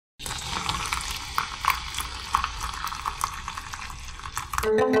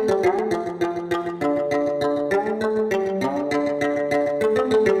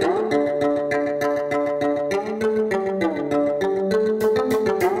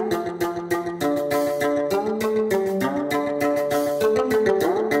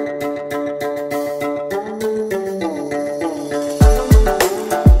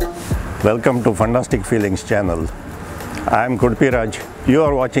Welcome to Fundastic Feelings channel. I am Kudpi Raj. You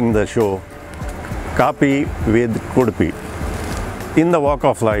are watching the show Kaapi with Kudpi. In the walk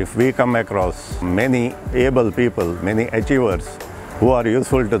of life, we come across many able people, many achievers who are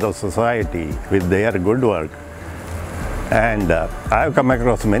useful to the society with their good work. And I have come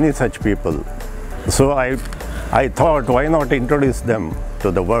across many such people. So I thought, why not introduce them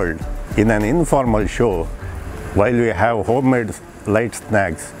to the world in an informal show while we have homemade light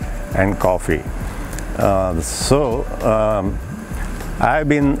snacks and coffee. I have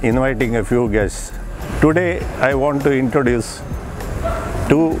been inviting a few guests. Today I want to introduce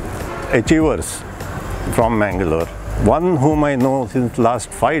two achievers from Mangalore. One whom I know since last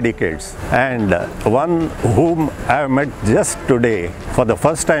 5 decades and one whom I have met just today for the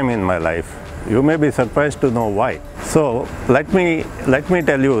first time in my life. You may be surprised to know why. So let me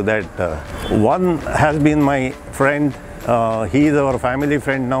tell you that one has been my friend. He is our family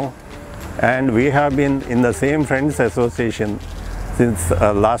friend now, and we have been in the same friends association since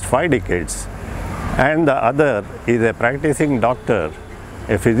last 5 decades. And the other is a practicing doctor,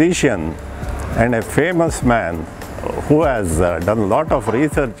 a physician, and a famous man who has done a lot of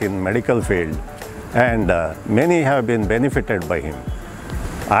research in medical field, and many have been benefited by him.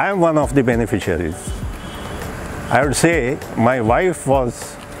 I am one of the beneficiaries. I would say my wife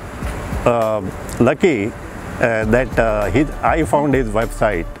was lucky that I found his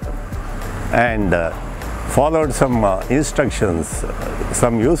website and followed some instructions,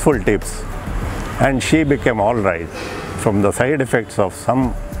 some useful tips, and she became all right from the side effects of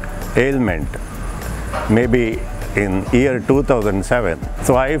some ailment, maybe in year 2007.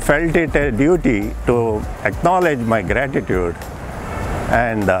 So I felt it a duty to acknowledge my gratitude,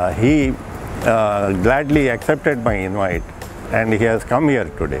 and he gladly accepted my invite, and he has come here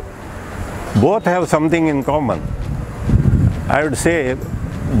today. Both have something in common. I would say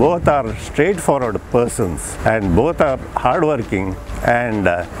both are straightforward persons, and both are hardworking, and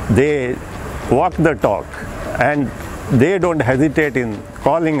they walk the talk, and they don't hesitate in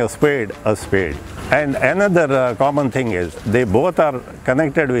calling a spade a spade. And another common thing is they both are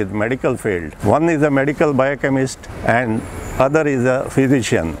connected with medical field. One is a medical biochemist and other is a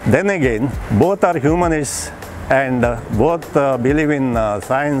physician. Then again, both are humanists, and both believe in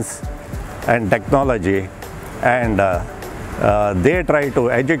science and technology, and they try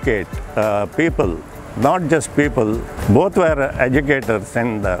to educate people, not just people. Both were educators,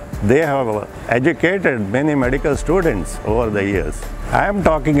 and they have educated many medical students over the years. I am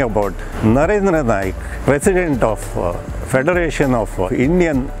talking about Narendra Nayak, President of Federation of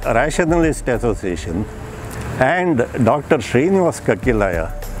Indian Rationalist Association, and Dr. Srinivas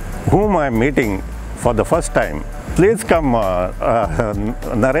Kakkilaya, whom I am meeting for the first time. Please come,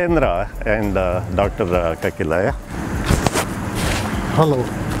 Narendra and Dr. Kakkilaya. Hello.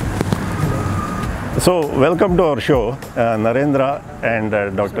 So, welcome to our show, Narendra and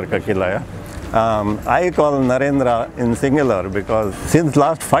Dr. Kakkilaya. I call Narendra in singular because since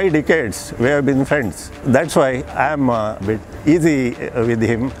last 5 decades we have been friends. That's why I am a bit easy with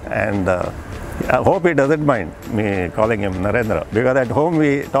him, and I hope he doesn't mind me calling him Narendra, because at home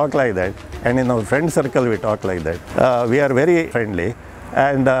we talk like that, and in our friend circle we talk like that. We are very friendly,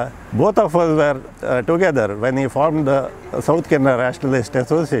 and both of us were together when he formed the South Canada Rationalist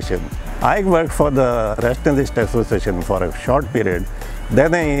Association. I worked for the Rationalist Association for a short period.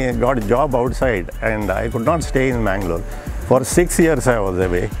 Then I got a job outside, and I could not stay in Mangalore. For 6 years I was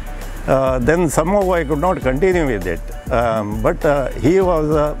away. Then somehow I could not continue with it. But he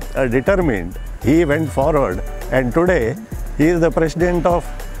was determined. He went forward, and today he is the president of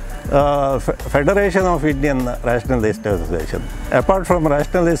Federation of Indian Rationalist Association. Apart from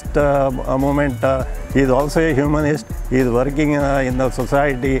rationalist movement, he is also a humanist. He is working in the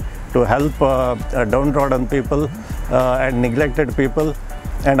society to help downtrodden people and neglected people,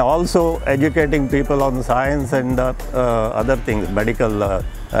 and also educating people on science and other things, medical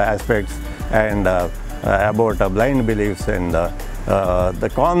aspects, and about blind beliefs and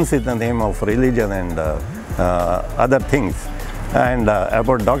the cons in the name of religion and other things. And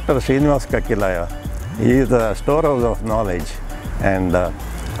about Dr. Srinivas Kakkilaya, he is a storehouse of knowledge, and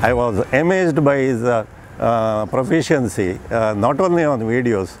I was amazed by his proficiency, not only on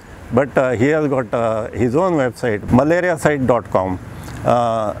videos, but he has got his own website, malariasite.com.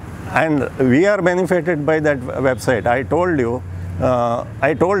 And we are benefited by that website. I told you,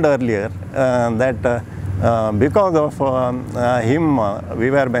 I told earlier that because of him,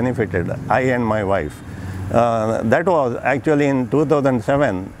 we were benefited, I and my wife. That was actually in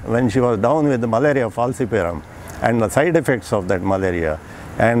 2007 when she was down with malaria falciparum and the side effects of that malaria.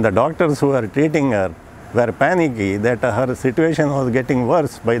 And the doctors who were treating her were panicky that her situation was getting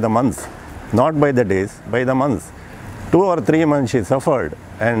worse by the months, not by the days, by the months. 2 or 3 months she suffered,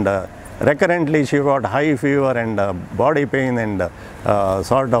 and recurrently she got high fever and body pain and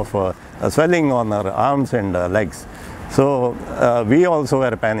sort of swelling on her arms and legs. So we also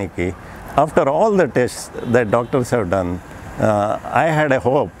were panicky. After all the tests that doctors have done, I had a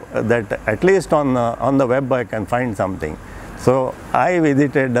hope that at least on the web I can find something. So I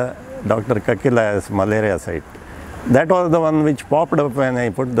visited Dr. Kakkilaya's malaria site. That was the one which popped up when I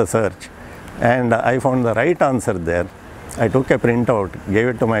put the search, and I found the right answer there. I took a printout, gave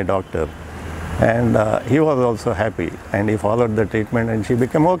it to my doctor, and he was also happy, and he followed the treatment and she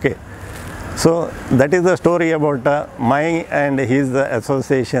became okay. So that is the story about my and his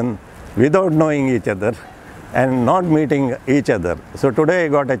association without knowing each other and not meeting each other. So today I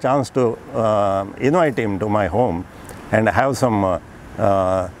got a chance to invite him to my home and have some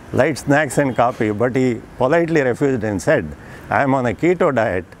light snacks and coffee, but he politely refused and said, I am on a keto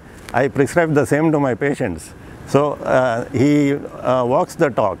diet. I prescribe the same to my patients. So he walks the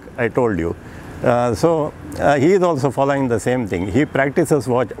talk, I told you. He is also following the same thing. He practices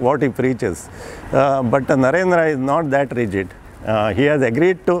what he preaches. But Narendra is not that rigid. He has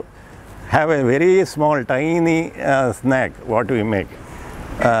agreed to have a very small, tiny snack, what we make.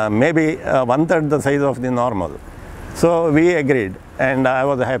 Maybe 1/3 the size of the normal. So we agreed, and I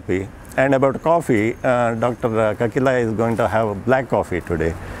was happy. And about coffee, Dr. Kakkilaya is going to have black coffee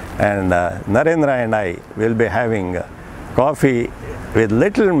today. And Narendra and I will be having coffee with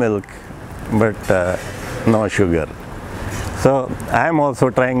little milk, but no sugar. So I am also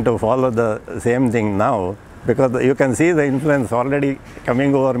trying to follow the same thing now, because you can see the influence already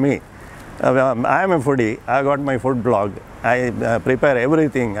coming over me. I am a foodie. I got my food blog. I prepare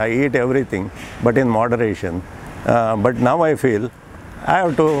everything. I eat everything, but in moderation. But now I feel I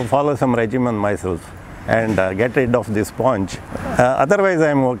have to follow some regimen myself and get rid of this sponge. Otherwise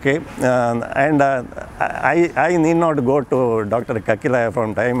I am okay. I need not go to Dr. Kakkilaya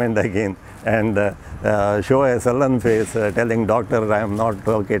from time and again and show a sullen face telling doctor I am not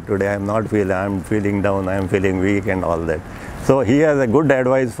okay today, I am feeling down, I am feeling weak and all that. So he has a good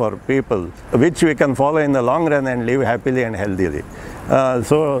advice for people which we can follow in the long run and live happily and healthily.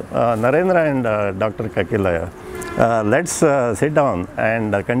 Narendra and Dr. Kakkilaya, let's sit down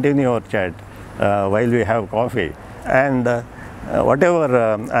and continue our chat while we have coffee, and whatever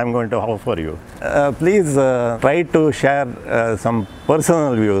I am going to offer you. Please try to share some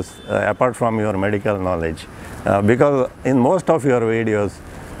personal views apart from your medical knowledge, because in most of your videos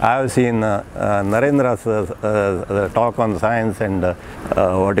I have seen Narendra's talk on science and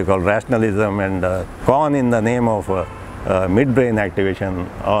what you call rationalism, and gone in the name of midbrain activation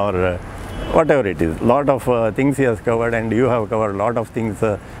or whatever it is. Lot of things he has covered, and you have covered a lot of things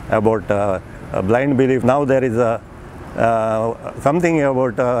about blind belief. Now there is something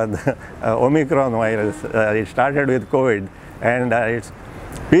about the Omicron virus. It started with COVID, and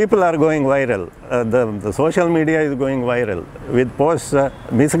people are going viral. The social media is going viral with posts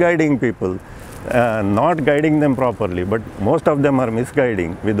misguiding people, not guiding them properly, but most of them are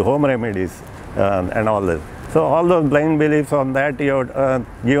misguiding with home remedies and all that. So all those blind beliefs on that, you have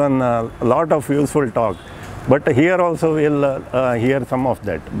given a lot of useful talk. But here also we'll hear some of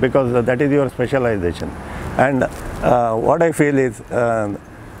that, because that is your specialization. And what I feel is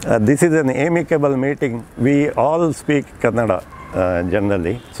this is an amicable meeting. We all speak Kannada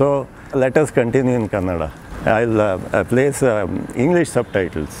generally. So let us continue in Kannada. I'll place English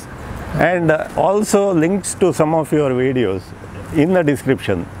subtitles and also links to some of your videos in the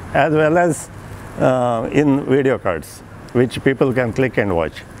description, as well as in video cards, which people can click and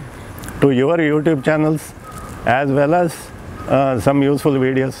watch, to your YouTube channels, as well as some useful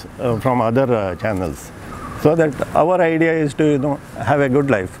videos from other channels, so that our idea is to have a good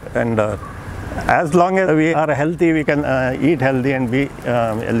life, and as long as we are healthy, we can eat healthy and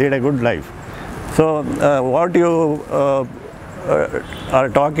lead a good life. So what you are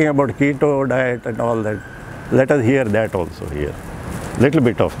talking about keto diet and all that, let us hear that also here, little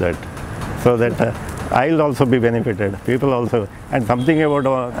bit of that, so that I'll also be benefited, people also, and something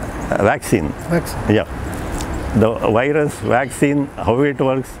about vaccine. Yeah, the virus, vaccine, how it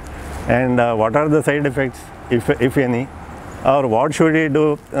works, and what are the side effects, if any, or what should we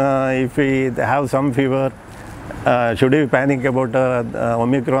do if we have some fever, should we panic about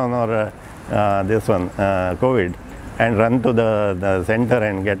Omicron or this one, COVID, and run to the center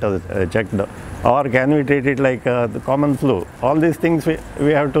and get us checked? Or can we treat it like the common flu? All these things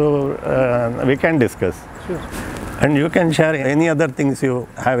we have to, we can discuss. Sure. And you can share any other things you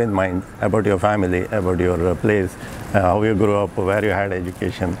have in mind about your family, about your place, how you grew up, where you had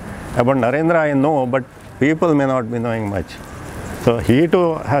education. About Narendra I know, but people may not be knowing much. So he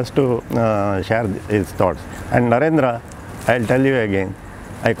too has to share his thoughts. And Narendra, I'll tell you again,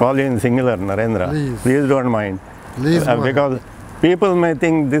 I call you in singular, Narendra. Please don't mind. Please because people may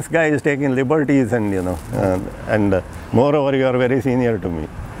think this guy is taking liberties and, you know, and moreover you are very senior to me.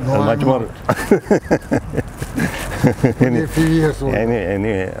 No, much more. Only a few years old.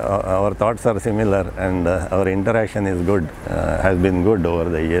 Anyway, our thoughts are similar and our interaction is good, has been good over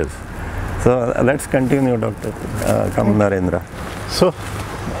the years. So let's continue, Doctor. Come, Narendra. So,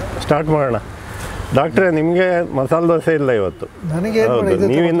 start ಮಾಡೋಣ. ಡಾಕ್ಟ್ರೆ, ನಿಮಗೆ ಮಸಾಲೆ ದೋಸೆ ಇಲ್ಲ ಇವತ್ತು. ಹೌದು,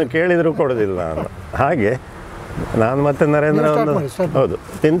 ನೀವಿನ್ನು ಕೇಳಿದರೂ ಕೊಡೋದಿಲ್ಲ ನಾನು. ಹಾಗೆ ನಾನು ಮತ್ತೆ ನರೇಂದ್ರ ಒಂದು ಹೌದು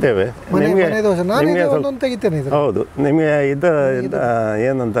ತಿಂತೇವೆ. ನಿಮಗೆ ಹೌದು, ನಿಮಗೆ ಇದು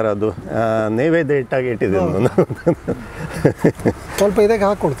ಏನಂತಾರೆ ಅದು ನೈವೇದ್ಯ ಇಟ್ಟಾಗಿ ಇಟ್ಟಿದ್ದೀನಿ ನಾನು. ಸ್ವಲ್ಪ ಇದಕ್ಕೆ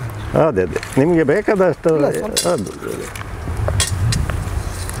ಹಾಕ್ಕೊಡ್ತೇನೆ. ಅದೇ ನಿಮಗೆ ಬೇಕಾದಷ್ಟು. ಹೌದು,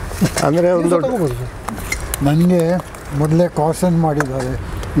 ಅಂದರೆ ಒಂದು ನನಗೆ ಮೊದಲೇ ಕಾಷನ್ ಮಾಡಿದ್ದಾರೆ,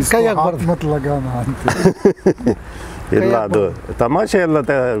 ಮತ್ತು ಲಗಾನ ಅಂತ. ಇಲ್ಲ, ಅದು ತಮಾಷೆ ಎಲ್ಲ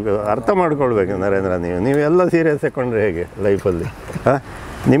ಅರ್ಥ ಮಾಡ್ಕೊಳ್ಬೇಕು ನರೇಂದ್ರ. ನೀವೆಲ್ಲ ಸೀರಿಯಸ್ ತಗೊಂಡ್ರೆ ಹೇಗೆ ಲೈಫಲ್ಲಿ?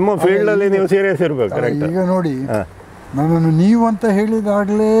 ನಿಮ್ಮ ಫೀಲ್ಡಲ್ಲಿ ನೀವು ಸೀರಿಯಸ್ ಇರಬೇಕು. ಕರೆಕ್ಟ್. ಈಗ ನೋಡಿ, ನನ್ನನ್ನು ನೀವು ಅಂತ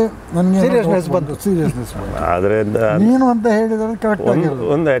ಹೇಳಿದಾಗಲೇ ನನಗೆ ಸೀರಿಯಸ್ನೆಸ್ ಬಂತು. ಆದರೆ ನೀನು ಅಂತ ಹೇಳಿದ್ರೆ ಕರೆಕ್ಟ್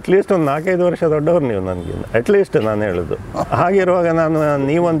ಒಂದು ಅಟ್ಲೀಸ್ಟ್ ಒಂದು 4-5 ವರ್ಷ ದೊಡ್ಡವ್ರು ನೀವು ನನಗಿಂತ, ಅಟ್ಲೀಸ್ಟ್ ನಾನು ಹೇಳೋದು. ಹಾಗಿರುವಾಗ ನಾನು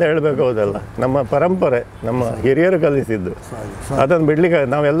ನೀವು ಅಂತ ಹೇಳಬೇಕು. ಹೌದಲ್ಲ, ನಮ್ಮ ಪರಂಪರೆ, ನಮ್ಮ ಹಿರಿಯರು ಕಲಿಸಿದ್ದು, ಅದನ್ನು ಬಿಡ್ಲಿಕ್ಕೆ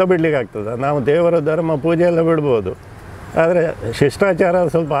ನಾವೆಲ್ಲ ಬಿಡ್ಲಿಕ್ಕೆ ಆಗ್ತದೆ. ನಾವು ದೇವರ ಧರ್ಮ ಪೂಜೆ ಎಲ್ಲ ಬಿಡ್ಬೋದು, ಆದರೆ ಶಿಷ್ಟಾಚಾರ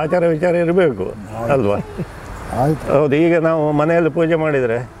ಸ್ವಲ್ಪ ಆಚಾರ ವಿಚಾರ ಇರಬೇಕು ಅಲ್ವಾ? ಹೌದು. ಈಗ ನಾವು ಮನೆಯಲ್ಲಿ ಪೂಜೆ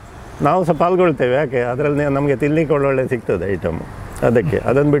ಮಾಡಿದರೆ ನಾವು ಸಹ ಪಾಲ್ಗೊಳ್ತೇವೆ. ಯಾಕೆ? ಅದರಲ್ಲಿ ನಮಗೆ ತಿನ್ಲಿಕ್ಕೆ ಒಳ್ಳೊಳ್ಳೆ ಸಿಗ್ತದೆ ಐಟಮು, ಅದಕ್ಕೆ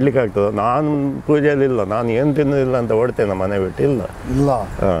ಅದನ್ನು ಬಿಡ್ಲಿಕ್ಕೆ ಆಗ್ತದೆ. ನಾನು ಪೂಜೆಯಲ್ಲಿ ಇಲ್ಲ, ನಾನು ಏನು ತಿನ್ನೋದಿಲ್ಲ ಅಂತ ಓಡ್ತೇನೆ ಮನೆ ಬಿಟ್ಟು. ಇಲ್ಲ ಇಲ್ಲ,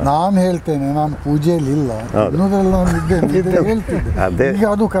 ನಾನು ಹೇಳ್ತೇನೆ, ನಾನು ಪೂಜೆಯಲ್ಲಿ ಇಲ್ಲ, ಅದೇ ಈಗ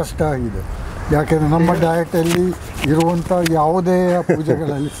ಅದು ಕಷ್ಟ ಆಗಿದೆ. ಯಾಕೆಂದರೆ ನಮ್ಮ ಡಯಟಲ್ಲಿ ಇರುವಂಥ ಯಾವುದೇ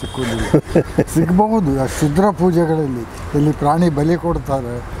ಪೂಜೆಗಳಲ್ಲಿ ಸಿಕ್ಕುವುದಿಲ್ಲ. ಸಿಗಬಹುದು ಶುದ್ರ ಪೂಜೆಗಳಲ್ಲಿ, ಎಲ್ಲಿ ಪ್ರಾಣಿ ಬಲಿ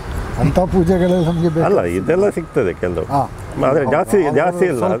ಕೊಡ್ತಾರೆ ಅಂಥ ಪೂಜೆಗಳಲ್ಲಿ ನಮಗೆ ಅಲ್ಲ, ಇದೆಲ್ಲ ಸಿಗ್ತದೆ ಕೆಲವು, ಆದರೆ ಜಾಸ್ತಿ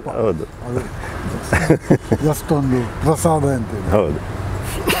ಇಲ್ಲ. ಹೌದು, ಎಷ್ಟೊಂದು ಪ್ರಸಾದ ಅಂತೇಳಿ. ಹೌದು,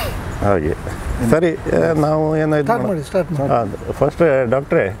 ಹಾಗೆ. ಸರಿ, ನಾವು ಏನಾಯ್ತು ಫಸ್ಟ್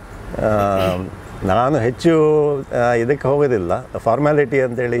ಡಾಕ್ಟ್ರೇ, ನಾನು ಹೆಚ್ಚು ಇದಕ್ಕೆ ಹೋಗೋದಿಲ್ಲ, ಫಾರ್ಮ್ಯಾಲಿಟಿ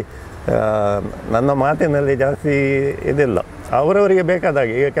ಅಂತೇಳಿ ನನ್ನ ಮಾತಿನಲ್ಲಿ ಜಾಸ್ತಿ ಇದಿಲ್ಲ. ಅವರವರಿಗೆ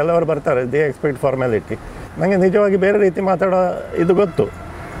ಬೇಕಾದಾಗೆ. ಈಗ ಕೆಲವರು ಬರ್ತಾರೆ, ದೇ ಎಕ್ಸ್ಪೆಕ್ಟ್ ಫಾರ್ಮ್ಯಾಲಿಟಿ. ನನಗೆ ನಿಜವಾಗಿ ಬೇರೆ ರೀತಿ ಮಾತಾಡೋ ಇದು ಗೊತ್ತು,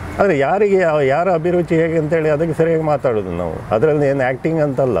 ಆದರೆ ಯಾರಿಗೆ ಯಾರ ಅಭಿರುಚಿ ಹೇಗೆ ಅಂತೇಳಿ ಅದಕ್ಕೆ ಸರಿಯಾಗಿ ಮಾತಾಡೋದು ನಾವು. ಅದರಲ್ಲಿ ಏನು ಆ್ಯಕ್ಟಿಂಗ್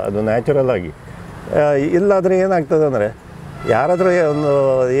ಅಂತಲ್ಲ, ಅದು ನ್ಯಾಚುರಲ್ ಆಗಿ. ಇಲ್ಲಾದರೆ ಏನಾಗ್ತದೆ ಅಂದರೆ, ಯಾರಾದರೂ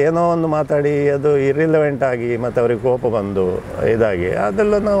ಏನೋ ಒಂದು ಮಾತಾಡಿ ಅದು ಇರ್ರಿಲೆವೆಂಟ್ ಆಗಿ ಮತ್ತು ಅವ್ರಿಗೆ ಕೋಪ ಬಂದು ಇದಾಗಿ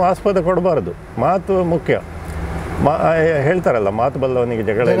ಅದೆಲ್ಲ ನಾವು ಆಸ್ಪದ ಕೊಡಬಾರ್ದು. ಮಾತು ಮುಖ್ಯ. ಹೇಳ್ತಾರಲ್ಲ, ಮಾತು ಬಲ್ಲವನಿಗೆ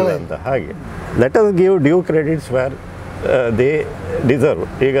ಜಗಳ ಇಲ್ಲ ಅಂತ. ಹಾಗೆ let us give due credits where they deserve.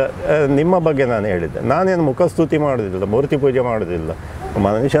 ಈಗ ನಿಮ್ಮ ಬಗ್ಗೆ ನಾನು ಹೇಳಿದ್ದೆ, ನಾನೇನು ಮುಖಸ್ತುತಿ ಮಾಡೋದಿಲ್ಲ, ಮೂರ್ತಿ ಪೂಜೆ ಮಾಡೋದಿಲ್ಲ,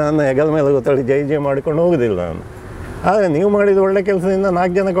 ಮನುಷ್ಯನನ್ನು ಹೆಗಲ ಮೇಲೆ ಗೊತ್ತಳಿ ಜೈ ಮಾಡಿಕೊಂಡು ಹೋಗೋದಿಲ್ಲ ನಾನು. ಆದರೆ ನೀವು ಮಾಡಿದ ಒಳ್ಳೆ ಕೆಲಸದಿಂದ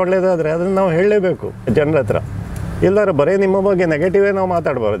 4 ಜನಕ್ಕೆ ಒಳ್ಳೆಯದಾದರೆ ಅದನ್ನು ನಾವು ಹೇಳಲೇಬೇಕು ಜನರ ಹತ್ರ. ಇಲ್ಲಾರ ಬರೀ ನಿಮ್ಮ ಬಗ್ಗೆ ನೆಗೆಟಿವೇ ನಾವು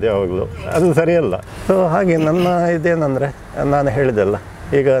ಮಾತಾಡಬಾರ್ದು ಯಾವಾಗಲೂ, ಅದು ಸರಿಯಲ್ಲ. ಸೊ ಹಾಗೆ ನನ್ನ ಇದೇನೆಂದರೆ, ನಾನು ಹೇಳಿದೆಲ್ಲ,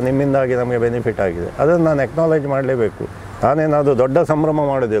 ಈಗ ನಿಮ್ಮಿಂದಾಗಿ ನಮಗೆ ಬೆನಿಫಿಟ್ ಆಗಿದೆ, ಅದನ್ನು ನಾನು ಎಕ್ನಾಲೇಜ್ ಮಾಡಲೇಬೇಕು. ನಾನೇನಾದರೂ ದೊಡ್ಡ ಸಂಭ್ರಮ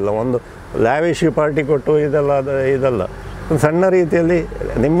ಮಾಡೋದಿಲ್ಲ, ಒಂದು ಲ್ಯಾವಿಶ್ ಪಾರ್ಟಿ ಕೊಟ್ಟು ಇದಲ್ಲ. ಒಂದು ಸಣ್ಣ ರೀತಿಯಲ್ಲಿ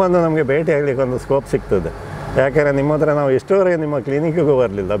ನಿಮ್ಮನ್ನು ನಮಗೆ ಭೇಟಿ ಆಗಲಿಕ್ಕೆ ಒಂದು ಸ್ಕೋಪ್ ಸಿಗ್ತದೆ. ಯಾಕೆಂದರೆ ನಿಮ್ಮ ಹತ್ರ ನಾವು ಎಷ್ಟೋವರೆಗೆ ನಿಮ್ಮ ಕ್ಲಿನಿಕ್ಕಿಗೂ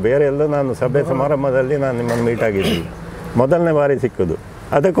ಬರಲಿಲ್ಲ, ಬೇರೆ ಎಲ್ಲೂ ನಾನು ಸಭೆ ಸಮಾರಂಭದಲ್ಲಿ ನಾನು ನಿಮ್ಮನ್ನು ಮೀಟ್ ಆಗಿದ್ದಿಲ್ಲ, ಮೊದಲನೇ ಬಾರಿ ಸಿಕ್ಕೋದು.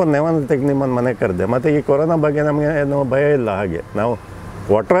 ಅದಕ್ಕೊಂದು ನೆವನ ತೆಗೆದು ನಿಮ್ಮನ್ನು ಮನೆಗೆ ಕರೆದೆ. ಮತ್ತು ಈ ಕೊರೋನಾ ಬಗ್ಗೆ ನಮಗೆ ಏನು ಭಯ ಇಲ್ಲ. ಹಾಗೆ ನಾವು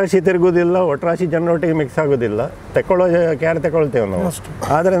ಒಟ್ರಾಶಿ ತಿರುಗೋದಿಲ್ಲ, ಒಟ್ರಾಶಿ ಜನರೊಟ್ಟಿಗೆ ಮಿಕ್ಸ್ ಆಗೋದಿಲ್ಲ, ಕೇರ್ ತಗೊಳ್ತೇವೆ ನಾವು.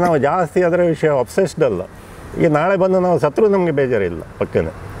 ಆದರೆ ನಾವು ಜಾಸ್ತಿ ಅದರ ವಿಷಯ ಅಬ್ಸೆಸ್ಡ್ ಅಲ್ಲ. ಈಗ ನಾಳೆ ಬಂದು ನಾವು ಸತ್ರು ನಮಗೆ ಬೇಜಾರಿಲ್ಲ,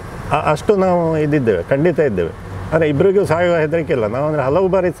 ಪಕ್ಕನೆ ಅಷ್ಟು ನಾವು ಇದ್ದಿದ್ದೇವೆ, ಖಂಡಿತ ಇದ್ದೇವೆ. ಆದರೆ ಇಬ್ಬರಿಗೂ ಸಾಯುವ ಹೆದರಿಕೆ ಇಲ್ಲ. ನಾವು ಅಂದರೆ ಹಲವು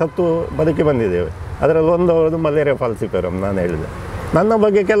ಬಾರಿ ಸತ್ತು ಬದುಕಿ ಬಂದಿದ್ದೇವೆ. ಅದರಲ್ಲಿ ಒಂದು ಮಲೇರಿಯಾ ಫಾಲ್ಸಿಫೆರಮ್ ನಾನು ಹೇಳಿದೆ. ನನ್ನ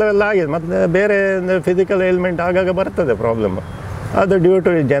ಬಗ್ಗೆ ಕೆಲವೆಲ್ಲ ಆಗಿದೆ. ಮತ್ತು ಬೇರೆ ಫಿಸಿಕಲ್ ಏಲ್ಮೆಂಟ್ ಆಗಾಗ ಬರ್ತದೆ ಪ್ರಾಬ್ಲಮ್. ಅದು ಡ್ಯೂ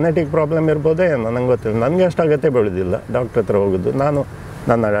ಟು ಜೆನೆಟಿಕ್ ಪ್ರಾಬ್ಲಮ್ ಇರ್ಬೋದೇ ಏನೋ, ನಂಗೆ ಗೊತ್ತಿಲ್ಲ. ನನಗೆ ಅಷ್ಟು ಅಗತ್ಯ ಬೀಳೋದಿಲ್ಲ ಡಾಕ್ಟ್ರ್ ಹತ್ರ ಹೋಗೋದು. ನಾನು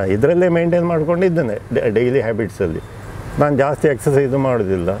ನನ್ನ ಇದರಲ್ಲೇ ಮೇಂಟೈನ್ ಮಾಡ್ಕೊಂಡಿದ್ದೇನೆ ಡೈಲಿ ಹ್ಯಾಬಿಟ್ಸಲ್ಲಿ. ನಾನು ಜಾಸ್ತಿ ಎಕ್ಸಸೈಸು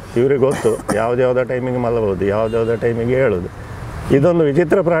ಮಾಡೋದಿಲ್ಲ. ಇವ್ರಿಗೆ ಗೊತ್ತು ಯಾವುದ್ಯಾವುದೋ ಟೈಮಿಗೆ ಮಲಬೋದು, ಯಾವುದ್ಯಾವುದೋ ಟೈಮಿಗೆ ಹೇಳೋದು. ಇದೊಂದು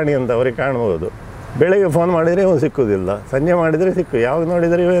ವಿಚಿತ್ರ ಪ್ರಾಣಿ ಅಂತ ಅವ್ರಿಗೆ ಕಾಣ್ಬೋದು. ಬೆಳಗ್ಗೆ ಫೋನ್ ಮಾಡಿದರೆ ಇವು ಸಿಕ್ಕುವುದಿಲ್ಲ, ಸಂಜೆ ಮಾಡಿದರೆ ಸಿಕ್ಕು, ಯಾವಾಗ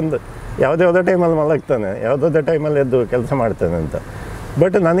ನೋಡಿದರೆ ಯಾವುದೇ ಟೈಮಲ್ಲಿ ಮಲಗ್ತಾನೆ, ಯಾವುದೇ ಟೈಮಲ್ಲಿ ಎದ್ದು ಕೆಲಸ ಮಾಡ್ತಾನೆ ಅಂತ.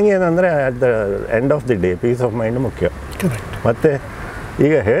 But ನನಗೇನಂದರೆ at the end of the day piece of mind ಮುಖ್ಯ. ಮತ್ತು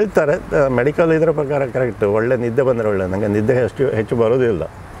ಈಗ ಹೇಳ್ತಾರೆ ಮೆಡಿಕಲ್ ಇದರ ಪ್ರಕಾರ ಕರೆಕ್ಟ್, ಒಳ್ಳೆ ನಿದ್ದೆ ಬಂದರೆ ಒಳ್ಳೆ. ನನಗೆ ನಿದ್ದೆ ಹೆಚ್ಚು ಬರೋದಿಲ್ಲ,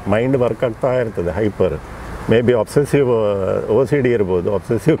 ಮೈಂಡ್ ವರ್ಕ್ ಆಗ್ತಾ ಇರ್ತದೆ, ಹೈಪರ್. ಮೇ ಬಿ ಆಬ್ಸೆಸಿವ್ OCD ಇರ್ಬೋದು,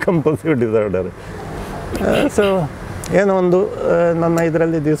 ಆಬ್ಸೆಸಿವ್ ಕಂಪಲ್ಸಿವ್ ಡಿಸಾರ್ಡರ್. ಸೊ ಏನೋ ಒಂದು ನನ್ನ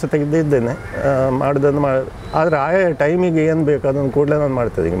ಇದರಲ್ಲಿ ದಿವಸ ತೆಗೆದಿದ್ದೇನೆ, ಮಾಡೋದನ್ನು ಆದರೆ ಆಯಾ ಟೈಮಿಗೆ ಏನು ಬೇಕು ಅದನ್ನು ಕೂಡಲೇ ನಾನು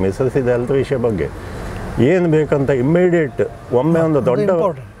ಮಾಡ್ತೇನೆ. ಈಗ ಮಿಸಸ್ ಇದೆ ಹೆಲ್ತ್ ವಿಷಯ ಬಗ್ಗೆ ಏನು ಬೇಕಂತ ಇಮ್ಮಿಡಿಯೇಟ್ ಒಮ್ಮೆ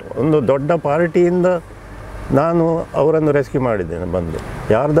ಒಂದು ದೊಡ್ಡ ಪಾರ್ಟಿಯಿಂದ ನಾನು ಅವರನ್ನು ರೆಸ್ಕ್ಯೂ ಮಾಡಿದ್ದೇನೆ. ಬಂದು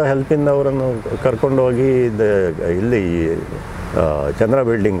ಯಾರ್ದ ಹೆಲ್ಪಿಂದ ಅವರನ್ನು ಕರ್ಕೊಂಡು ಹೋಗಿ ಇಲ್ಲಿ ಚಂದ್ರ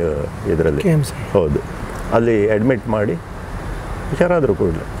ಬಿಲ್ಡಿಂಗ್ ಇದರಲ್ಲಿ, ಹೌದು, ಅಲ್ಲಿ ಅಡ್ಮಿಟ್ ಮಾಡಿ ಹುಷಾರಾದರು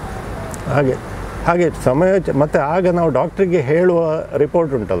ಕೂಡಲೇ. ಹಾಗೆ ಸಮಯ ಮತ್ತು ಆಗ ನಾವು ಡಾಕ್ಟ್ರಿಗೆ ಹೇಳುವ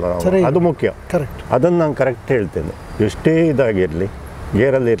ರಿಪೋರ್ಟ್ ಉಂಟಲ್ಲ ನಾವು, ಅದು ಮುಖ್ಯ. ಅದನ್ನು ನಾನು ಕರೆಕ್ಟ್ ಹೇಳ್ತೇನೆ. ಎಷ್ಟೇ ಇದಾಗಿರಲಿ,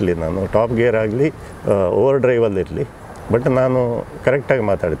 ಗೇರಲ್ಲಿರಲಿ, ನಾನು ಟಾಪ್ ಗೇರ್ ಆಗಲಿ, ಓವರ್ ಡ್ರೈವಲ್ಲಿರಲಿ, ಬಟ್ ನಾನು ಕರೆಕ್ಟಾಗಿ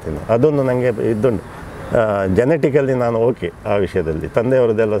ಮಾತಾಡ್ತೀನಿ. ಅದೊಂದು ನನಗೆ ಇದ್ದುಂಟು. ಜೆನೆಟಿಕಲಿ ನಾನು ಓಕೆ ಆ ವಿಷಯದಲ್ಲಿ.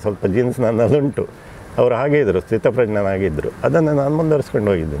 ತಂದೆಯವರದ್ದೆಲ್ಲ ಸ್ವಲ್ಪ ಜೀನ್ಸ್ ನನ್ನಲ್ಲುಂಟು. ಅವರು ಹಾಗೇ ಇದ್ದರು, ಸ್ಥಿತಪ್ರಜ್ಞನಾಗಿದ್ದರು. ಅದನ್ನು ನಾನು ಮುಂದುವರಿಸ್ಕೊಂಡು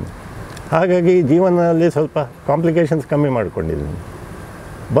ಹೋಗಿದ್ದೀನಿ. ಹಾಗಾಗಿ ಜೀವನದಲ್ಲಿ ಸ್ವಲ್ಪ ಕಾಂಪ್ಲಿಕೇಶನ್ಸ್ ಕಮ್ಮಿ ಮಾಡ್ಕೊಂಡಿದ್ದೀನಿ.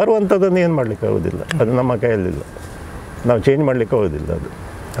 ಬರುವಂಥದ್ದನ್ನು ಏನು ಮಾಡಲಿಕ್ಕೆ ಆಗೋದಿಲ್ಲ, ಅದು ನಮ್ಮ ಕೈಯಲ್ಲಿಲ್ಲ, ನಾವು ಚೇಂಜ್ ಮಾಡಲಿಕ್ಕೆ ಆಗೋದಿಲ್ಲ ಅದು.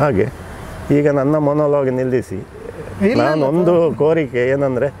 ಹಾಗೆ ಈಗ ನನ್ನ ಮೊನೋಲಾಗ್ ನಿಲ್ಲಿಸಿ ನಾನೊಂದು ಕೋರಿಕೆ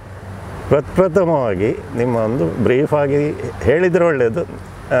ಏನಂದರೆ, ಪ್ರಪ್ರಥಮವಾಗಿ ನಿಮ್ಮ ಒಂದು ಬ್ರೀಫಾಗಿ ಹೇಳಿದರೆ ಒಳ್ಳೆಯದು.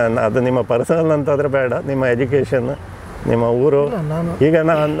 ಅದು ನಿಮ್ಮ ಪರ್ಸನಲ್ ಅಂತಾದರೆ ಬೇಡ, ನಿಮ್ಮ ಎಜುಕೇಷನ್, ನಿಮ್ಮ ಊರು. ಈಗ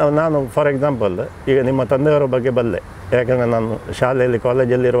ನಾನು ಫಾರ್ ಎಕ್ಸಾಂಪಲ್ ಈಗ ನಿಮ್ಮ ತಂದೆಯವರ ಬಗ್ಗೆ ಬಲ್ಲೆ, ಯಾಕಂದರೆ ನಾನು ಶಾಲೆಯಲ್ಲಿ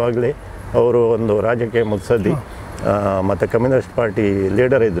ಕಾಲೇಜಲ್ಲಿರುವಾಗಲೇ ಅವರು ಒಂದು ರಾಜಕೀಯ ಮುತ್ಸದ್ದಿ ಮತ್ತು ಕಮ್ಯುನಿಸ್ಟ್ ಪಾರ್ಟಿ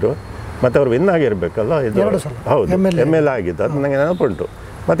ಲೀಡರ್ ಇದ್ದರು. ಮತ್ತು ಅವ್ರು ವಿನ್ ಆಗಿರಬೇಕಲ್ಲ, ಇದು ಹೌದು, ML ಆಗಿದ್ದು, ಅದು ನನಗೆ ನೆನಪುಂಟು.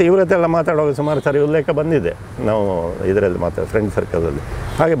 ಮತ್ತು ಇವ್ರ ಹತ್ತೆಲ್ಲ ಮಾತಾಡುವಾಗ ಸುಮಾರು ಸಾರಿ ಉಲ್ಲೇಖ ಬಂದಿದೆ ನಾವು ಇದರಲ್ಲಿ ಫ್ರೆಂಡ್ ಸರ್ಕಲಲ್ಲಿ.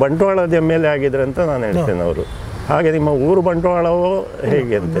 ಹಾಗೆ ಬಂಟ್ವಾಳದ ML ಆಗಿದ್ರೆ ಅಂತ ನಾನು ಹೇಳ್ತೇನೆ ಅವರು. ಹಾಗೆ ನಿಮ್ಮ ಊರು ಬಂಟ್ವಾಳವೋ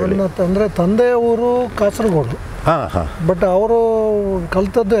ಹೇಗೆ ಅಂತೇಳಿ? ಅಂದರೆ ತಂದೆಯ ಊರು ಕಾಸರಗೋಡು. ಬಟ್ ಅವರು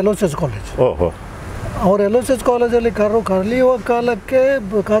ಕಲ್ತದ್ದು LOCS ಕಾಲೇಜ್. ಓಹೋ. ಅವರು LOCS ಕಾಲೇಜಲ್ಲಿ ಕಲಿಯುವ ಕಾಲಕ್ಕೆ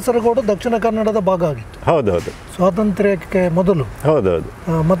ಕಾಸರಗೋಡು ದಕ್ಷಿಣ ಕನ್ನಡದ ಭಾಗ ಆಗಿತ್ತು. ಹೌದೌದು, ಸ್ವಾತಂತ್ರ್ಯಕ್ಕೆ ಮೊದಲು. ಹೌದೌದು.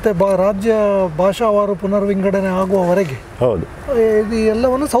 ಮತ್ತೆ ರಾಜ್ಯ ಭಾಷಾವಾರು ಪುನರ್ವಿಂಗಡಣೆ ಆಗುವವರೆಗೆ ಹೌದು, ಇದು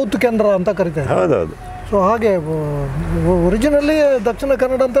ಎಲ್ಲವನ್ನು ಸೌತ್ ಕೇಂದ್ರ ಅಂತ ಕರೀತಾರೆ. ಹೌದೌದು. ಸೊ ಹಾಗೆ ಒರಿಜಿನಲಿ ದಕ್ಷಿಣ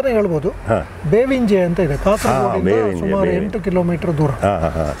ಕನ್ನಡ ಅಂತಲೇ ಹೇಳ್ಬೋದು. ಬೇವಿಂಜೆ ಅಂತ ಇದೆ, ಕಾಸರಗೋಡಿಂದ ಸುಮಾರು 8 ಕಿಲೋಮೀಟರ್ ದೂರ.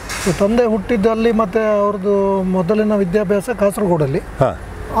 ಸೊ ತಂದೆ ಹುಟ್ಟಿದ್ದಲ್ಲಿ ಮತ್ತು ಅವ್ರದ್ದು ಮೊದಲಿನ ವಿದ್ಯಾಭ್ಯಾಸ ಕಾಸರಗೋಡಲ್ಲಿ.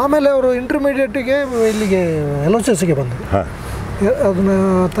 ಆಮೇಲೆ ಅವರು ಇಂಟರ್ಮೀಡಿಯೇಟಿಗೆ ಇಲ್ಲಿಗೆ LOCSಗೆ ಬಂದರು. ಅದನ್ನು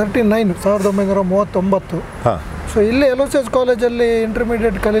 1939. ಸೊ ಇಲ್ಲಿ LOCS ಕಾಲೇಜಲ್ಲಿ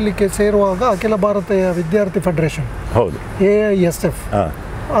ಇಂಟರ್ಮೀಡಿಯೇಟ್ ಕಲೀಲಿಕ್ಕೆ ಸೇರುವಾಗ ಅಖಿಲ ಭಾರತೀಯ ವಿದ್ಯಾರ್ಥಿ ಫೆಡರೇಷನ್, ಹೌದು, AISF,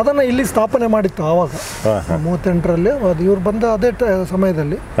 ಅದನ್ನು ಇಲ್ಲಿ ಸ್ಥಾಪನೆ ಮಾಡಿತ್ತು ಆವಾಗ 38ರಲ್ಲಿ. ಅದು ಇವ್ರು ಬಂದ ಅದೇ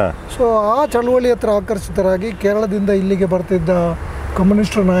ಸಮಯದಲ್ಲಿ. ಸೊ ಆ ಚಳುವಳಿ ಹತ್ರ ಆಕರ್ಷಿತರಾಗಿ ಕೇರಳದಿಂದ ಇಲ್ಲಿಗೆ ಬರ್ತಿದ್ದ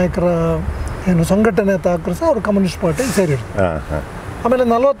ಕಮ್ಯುನಿಸ್ಟ್ ನಾಯಕರ ಏನು ಸಂಘಟನೆ ಅಂತ ಆಕರ್ಷಿಸಿ ಅವರು ಕಮ್ಯುನಿಸ್ಟ್ ಪಾರ್ಟಿಗೆ ಸೇರಿರು. ಆಮೇಲೆ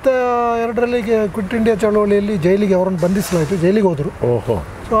 42ರಲ್ಲಿ ಕ್ವಿಟ್ ಇಂಡಿಯಾ ಚಳವಳಿಯಲ್ಲಿ ಜೈಲಿಗೆ ಅವರನ್ನು ಬಂಧಿಸಲಾಯಿತು, ಜೈಲಿಗೆ ಹೋದರು.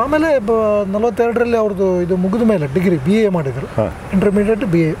 ಸೊ ಆಮೇಲೆ 42ರಲ್ಲಿ ಅವ್ರದ್ದು ಇದು ಮುಗಿದ ಮೇಲೆ ಡಿಗ್ರಿ BA ಮಾಡಿದರು, ಇಂಟರ್ಮೀಡಿಯೇಟ್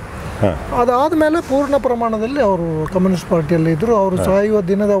BA. ಅದಾದಮೇಲೆ ಪೂರ್ಣ ಪ್ರಮಾಣದಲ್ಲಿ ಅವರು ಕಮ್ಯುನಿಸ್ಟ್ ಪಾರ್ಟಿಯಲ್ಲಿ ಇದ್ದರು. ಅವರು ಸಾಯುವ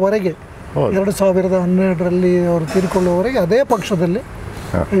ದಿನದವರೆಗೆ 2012ರಲ್ಲಿ ಅವರು ತೀರಿಕೊಳ್ಳುವವರೆಗೆ ಅದೇ ಪಕ್ಷದಲ್ಲಿ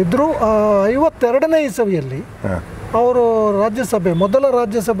ಇದ್ದರು. 52ನೇ ಇಸವಿಯಲ್ಲಿ ಅವರು ಮೊದಲ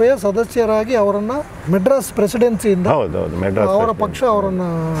ರಾಜ್ಯಸಭೆಯ ಸದಸ್ಯರಾಗಿ ಅವರನ್ನು ಮೆಡ್ರಾಸ್ ಪ್ರೆಸಿಡೆನ್ಸಿಯಿಂದ ಅವರ ಪಕ್ಷ ಅವರನ್ನು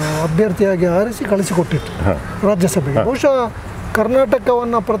ಅಭ್ಯರ್ಥಿಯಾಗಿ ಆರಿಸಿ ಕಳಿಸಿಕೊಟ್ಟಿತ್ತು ರಾಜ್ಯಸಭೆಗೆ. ಬಹುಶಃ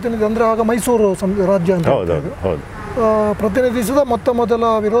ಕರ್ನಾಟಕವನ್ನು ಪ್ರತಿನಿಧಿ ಅಂದರೆ ಆಗ ಮೈಸೂರು ರಾಜ್ಯ ಅಂತ ಪ್ರತಿನಿಧಿಸಿದ ಮೊದಲ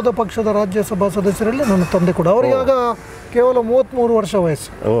ವಿರೋಧ ಪಕ್ಷದ ರಾಜ್ಯಸಭಾ ಸದಸ್ಯರಲ್ಲಿ ನನ್ನ ತಂದೆ ಕೂಡ. ಅವರಿಗೆ ಆಗ ಕೇವಲ 33 ವರ್ಷ ವಯಸ್ಸು.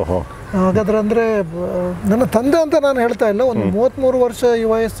 ಹಾಗಾದ್ರೆ ಅಂದರೆ ನನ್ನ ತಂದೆ ಅಂತ ನಾನು ಹೇಳ್ತಾ ಇಲ್ಲ, ಒಂದು 33 ವರ್ಷ ಈ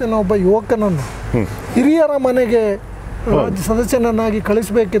ವಯಸ್ಸಿನ ಒಬ್ಬ ಯುವಕನನ್ನು ಹಿರಿಯರ ಮನೆಗೆ ಸದಸ್ಯನನ್ನಾಗಿ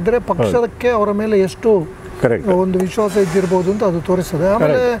ಕಳಿಸಬೇಕಿದ್ರೆ ಪಕ್ಷಕ್ಕೆ ಅವರ ಮೇಲೆ ಎಷ್ಟು ಒಂದು ವಿಶ್ವಾಸ ಇದ್ದಿರ್ಬೋದು ಅಂತ ಅದು ತೋರಿಸ್ತದೆ.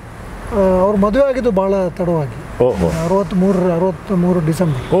 ಆಮೇಲೆ ಅವ್ರು ಮದುವೆ ಆಗಿದ್ದು ಭಾಳ ತಡವಾಗಿ, 63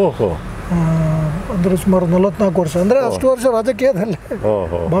 ಡಿಸೆಂಬರ್. ಅಂದರೆ ಸುಮಾರು 44 ವರ್ಷ, ಅಂದರೆ ಅಷ್ಟು ವರ್ಷ ರಾಜಕೀಯದಲ್ಲೇ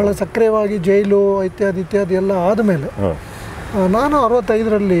ಭಾಳ ಸಕ್ರಿಯವಾಗಿ ಜೈಲು ಇತ್ಯಾದಿ ಎಲ್ಲ ಆದಮೇಲೆ ನಾನು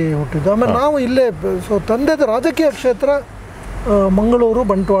 65ರಲ್ಲಿ ಹುಟ್ಟಿದ್ದು. ಆಮೇಲೆ ನಾವು ಇಲ್ಲೇ, ಸೊ ತಂದೆದ ರಾಜಕೀಯ ಕ್ಷೇತ್ರ ಮಂಗಳೂರು,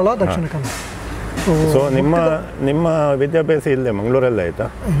 ಬಂಟ್ವಾಳ, ದಕ್ಷಿಣ ಕನ್ನಡ. ಸೊ ನಿಮ್ಮ ವಿದ್ಯಾಭ್ಯಾಸ ಇಲ್ಲೇ ಮಂಗಳೂರಲ್ಲೇ ಆಯಿತಾ?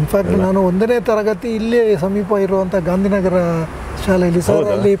 ಇನ್ಫ್ಯಾಕ್ಟ್ ನಾನು 1ನೇ ತರಗತಿ ಇಲ್ಲೇ ಸಮೀಪ ಇರುವಂಥ ಗಾಂಧಿನಗರ ಶಾಲೆಯಲ್ಲಿ ಸರ್,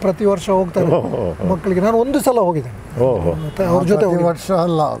 ಅಲ್ಲಿ ಪ್ರತಿ ವರ್ಷ ಹೋಗ್ತಾರೆ ಮಕ್ಕಳಿಗೆ. ನಾನು ಒಂದು ಸಲ ಹೋಗಿದ್ದೇನೆ ಅವ್ರ ಜೊತೆ. ವರ್ಷ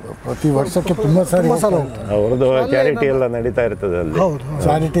ಅಲ್ಲ, ಪ್ರತಿ ವರ್ಷಕ್ಕೆ ತುಂಬ ಸಲ ಅವ್ರದ್ದು ಚಾರಿಟಿ ಎಲ್ಲ ನಡೀತಾ ಇರ್ತದೆ ಅಲ್ಲಿ. ಹೌದು,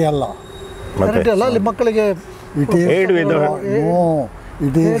 ಚಾರಿಟಿ ಅಲ್ಲ ಅಲ್ಲಿ ಮಕ್ಕಳಿಗೆ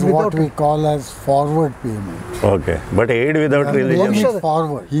It is what we call as forward payment. Okay, but aid without religion is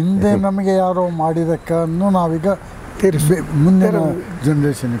forward. ಹಿಂದೆ ನಮಗೆ ಯಾರೋ ಮಾಡಿದಕ್ಕನ್ನು ನಾವೀಗ ಮುಂದಿನ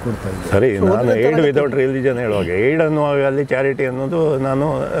ಜನರೇಷನ್ ಕೊಡ್ತಾ ಇದ್ದೀವಿ. ಸರಿ, ನಾನು ಏಡ್ ವಿದೌಟ್ ರಿಲಿಜನ್ ಹೇಳುವಾಗ ಏಡ್ ಅನ್ನುವಾಗ ಅಲ್ಲಿ ಚಾರಿಟಿ ಅನ್ನೋದು ನಾನು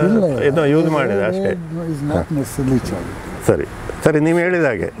ಇದು ಯೂಸ್ ಮಾಡಿದೆ ಅಷ್ಟೇ. ಸರಿ ಸರಿ, ನೀವು ಹೇಳಿದ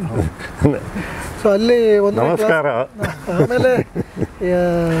ಹಾಗೆ. ಸೊ ಅಲ್ಲಿ ಒಂದು ನಮಸ್ಕಾರ. ಆಮೇಲೆ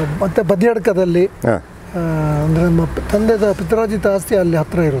ಮತ್ತೆ ಬದಿಯಡ್ಕದಲ್ಲಿ ಅಂದರೆ ನಮ್ಮ ತಂದೆದ ಪಿತರಾಜಿತ ಆಸ್ತಿ ಅಲ್ಲಿ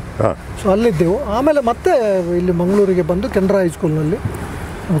ಹತ್ತಿರ ಇರುತ್ತೆ. ಸೊ ಅಲ್ಲಿದ್ದೆವು. ಆಮೇಲೆ ಮತ್ತೆ ಇಲ್ಲಿ ಮಂಗಳೂರಿಗೆ ಬಂದು ಕೆನರಾ ಹೈಸ್ಕೂಲ್ನಲ್ಲಿ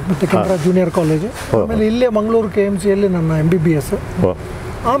ಮತ್ತು ಕೆನರಾ ಜೂನಿಯರ್ ಕಾಲೇಜು, ಆಮೇಲೆ ಇಲ್ಲೇ ಮಂಗಳೂರು KMCಯಲ್ಲಿ ನನ್ನ MBBS,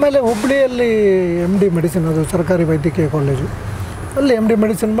 ಆಮೇಲೆ ಹುಬ್ಬಳ್ಳಿಯಲ್ಲಿ MD ಮೆಡಿಸಿನ್, ಅದು ಸರ್ಕಾರಿ ವೈದ್ಯಕೀಯ ಕಾಲೇಜು, ಅಲ್ಲಿ MD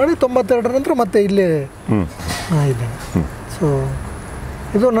ಮೆಡಿಸಿನ್ ಮಾಡಿ 92 ನಂತರ ಮತ್ತೆ ಇಲ್ಲೇ ಇದ್ದೇನೆ. ಸೊ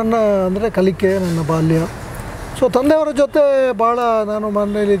ಇದು ನನ್ನ ಅಂದರೆ ಕಲಿಕೆ, ನನ್ನ ಬಾಲ್ಯ. ಸೊ ತಂದೆಯವರ ಜೊತೆ ಭಾಳ, ನಾನು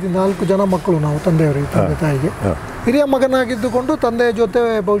ಮನೆಯಲ್ಲಿ 4 ಜನ ಮಕ್ಕಳು ನಾವು ತಂದೆಯವರಿಗೆ, ತಂದೆ ತಾಯಿಗೆ ಹಿರಿಯ ಮಗನಾಗಿದ್ದುಕೊಂಡು ತಂದೆಯ ಜೊತೆ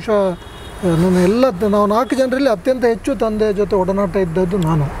ಬಹುಶಃ ನಾನು ನಾವು 4 ಜನರಲ್ಲಿ ಅತ್ಯಂತ ಹೆಚ್ಚು ತಂದೆಯ ಜೊತೆ ಒಡನಾಟ ಇದ್ದದ್ದು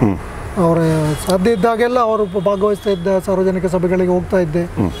ನಾನು. ಅವರ ಸಾಧ್ಯ ಇದ್ದಾಗೆಲ್ಲ ಅವರು ಭಾಗವಹಿಸ್ತಾ ಇದ್ದ, ಸಾರ್ವಜನಿಕ ಸಭೆಗಳಿಗೆ ಹೋಗ್ತಾ ಇದ್ದೆ.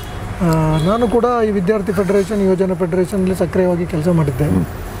 ನಾನು ಕೂಡ ಈ ವಿದ್ಯಾರ್ಥಿ ಫೆಡರೇಷನ್, ಯೋಜನೆ ಫೆಡರೇಷನಲ್ಲಿ ಸಕ್ರಿಯವಾಗಿ ಕೆಲಸ ಮಾಡಿದ್ದೆ.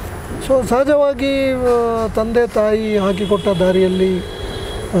 ಸೊ ಸಹಜವಾಗಿ ತಂದೆ ತಾಯಿ ಹಾಕಿಕೊಟ್ಟ ದಾರಿಯಲ್ಲಿ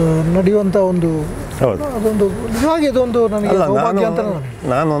ನಡೆಯುವಂಥ ಒಂದು ಅದೊಂದು ನಿಜವಾಗಿ ಇದೊಂದು ನನಗೆ ಸೌಭಾಗ್ಯ ಅಂತ.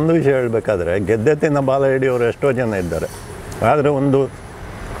 ನಾನು ಒಂದು ವಿಷಯ ಹೇಳಬೇಕಾದ್ರೆ, ಗೆದ್ದೆತ್ತಿನ ಬಾಲ ಹಿಡಿಯೋರು ಎಷ್ಟೋ ಜನ ಇದ್ದಾರೆ, ಆದರೆ ಒಂದು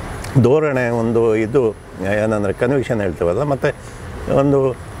ಧೋರಣೆ, ಒಂದು ಇದು ಏನಂದರೆ ಕನ್ವಿಕ್ಷನ್ ಹೇಳ್ತೀವಲ್ಲ, ಮತ್ತು ಒಂದು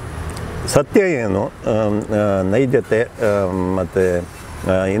ಸತ್ಯ ಏನು, ನೈಜತೆ, ಮತ್ತು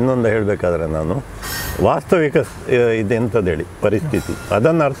ಇನ್ನೊಂದು ಹೇಳಬೇಕಾದ್ರೆ ನಾನು ವಾಸ್ತವಿಕ ಇದೆಂಥದ್ದೇಳಿ ಪರಿಸ್ಥಿತಿ,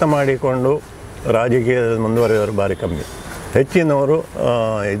 ಅದನ್ನು ಅರ್ಥ ಮಾಡಿಕೊಂಡು ರಾಜಕೀಯದಲ್ಲಿ ಮುಂದುವರೆಯೋರು ಭಾರಿ ಕಮ್ಮಿ. ಹೆಚ್ಚಿನವರು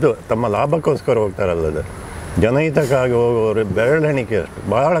ಇದು ತಮ್ಮ ಲಾಭಕ್ಕೋಸ್ಕರ ಹೋಗ್ತಾರಲ್ಲದೆ ಜನಹಿತಕ್ಕಾಗಿ ಹೋಗೋರು ಬೆರಳೆಣಿಕೆ ಅಷ್ಟು,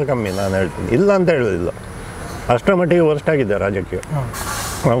 ಭಾಳ ಕಮ್ಮಿ. ನಾನು ಹೇಳ್ತೀನಿ, ಇಲ್ಲ ಅಂತ ಹೇಳೋದಿಲ್ಲ, ಅಷ್ಟರ ಮಟ್ಟಿಗೆ ವರ್ಸ್ಟ್ ಆಗಿದೆ ರಾಜಕೀಯ,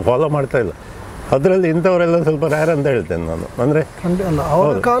 ನಾವು ಫಾಲೋ ಮಾಡ್ತಾ ಇಲ್ಲ. ಅದರಲ್ಲಿ ಇಂಥವರೆಲ್ಲ ಸ್ವಲ್ಪ ರ್ಯಾರ್ ಅಂತ ಹೇಳ್ತೇನೆ ನಾನು. ಅಂದರೆ ಅಲ್ಲ,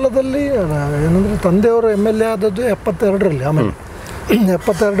 ಅವರ ಕಾಲದಲ್ಲಿ ಏನಂದರೆ ತಂದೆಯವರು MLA ಆದದ್ದು 72ರಲ್ಲಿ, ಆಮೇಲೆ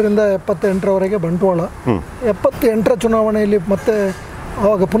 72ರಿಂದ 78ರವರೆಗೆ ಬಂಟ್ವಾಳ, 78ರ ಚುನಾವಣೆಯಲ್ಲಿ ಮತ್ತೆ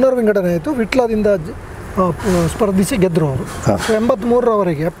ಆವಾಗ ಪುನರ್ವಿಂಗಡಣೆ ಆಯಿತು, ವಿಟ್ಲದಿಂದ ಸ್ಪರ್ಧಿಸಿ ಗೆದ್ದರು ಅವರು. ಸೊ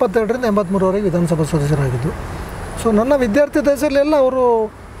 83ರವರೆಗೆ, 72ರಿಂದ 83ರವರೆಗೆ ವಿಧಾನಸಭಾ ಸದಸ್ಯರಾಗಿದ್ದು. ಸೊ ನನ್ನ ವಿದ್ಯಾರ್ಥಿ ದಶೆಯಲ್ಲೆಲ್ಲ ಅವರು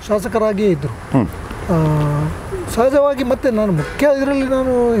ಶಾಸಕರಾಗಿಯೇ ಇದ್ದರು. ಸಹಜವಾಗಿ ಮತ್ತೆ ನಾನು ಮುಖ್ಯ ಇದರಲ್ಲಿ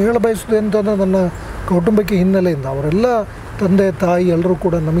ನಾನು ಹೇಳಬಯಸೋದು ಅಂತಂದರೆ, ನನ್ನ ಕೌಟುಂಬಿಕ ಹಿನ್ನೆಲೆಯಿಂದ ಅವರೆಲ್ಲ ತಂದೆ ತಾಯಿ ಎಲ್ಲರೂ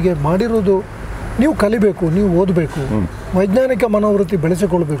ಕೂಡ ನಮಗೆ ಮಾಡಿರೋದು, ನೀವು ಕಲಿಬೇಕು, ನೀವು ಓದಬೇಕು, ವೈಜ್ಞಾನಿಕ ಮನೋವೃತ್ತಿ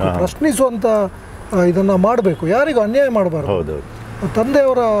ಬೆಳೆಸಿಕೊಳ್ಬೇಕು, ಪ್ರಶ್ನಿಸುವಂಥ ಇದನ್ನು ಮಾಡಬೇಕು, ಯಾರಿಗೂ ಅನ್ಯಾಯ ಮಾಡಬಾರ್ದು.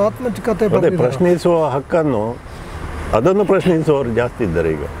 ತಂದೆಯವರ ಆತ್ಮಕತೆ ಪ್ರಶ್ನಿಸುವ ಹಕ್ಕನ್ನು ಅದನ್ನು ಪ್ರಶ್ನಿಸುವವರು ಜಾಸ್ತಿ ಇದ್ದಾರೆ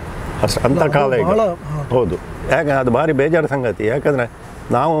ಈಗ, ಅಂಥ ಕಾಲ ಈಗ. ಹೌದು, ಯಾಕೆ ಅದು ಭಾರಿ ಬೇಜಾರು ಸಂಗತಿ. ಯಾಕಂದರೆ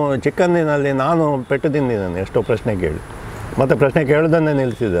ನಾವು ಚಿಕ್ಕಂದಿನಲ್ಲಿ ನಾನು ಪೆಟ್ಟು ತಿಂದಿದ್ದೇನೆ ಎಷ್ಟೋ ಪ್ರಶ್ನೆ ಕೇಳಿ, ಮತ್ತು ಪ್ರಶ್ನೆ ಕೇಳೋದನ್ನೇ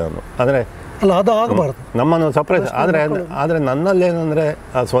ನಿಲ್ಲಿಸಿದೆ ನಾನು. ಅಂದರೆ ಅಲ್ಲ, ಅದು ಆಗಬಾರ್ದು, ನಮ್ಮನ್ನು ಸಪ್ರೇಟ್. ಆದರೆ ನನ್ನಲ್ಲೇನೆಂದರೆ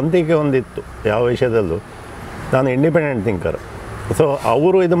ಆ ಸ್ವಂತಿಕೆ ಒಂದಿತ್ತು ಯಾವ ವಿಷಯದಲ್ಲೂ. ನಾನು ಇಂಡಿಪೆಂಡೆಂಟ್ ಥಿಂಕರ್. ಸೊ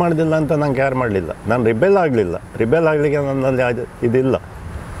ಅವರು ಇದು ಮಾಡೋದಿಲ್ಲ ಅಂತ ನಾನು ಕೇರ್ ಮಾಡಲಿಲ್ಲ. ನಾನು ರಿಬೆಲ್ ಆಗಲಿಕ್ಕೆ ನನ್ನಲ್ಲಿ ಇದಿಲ್ಲ.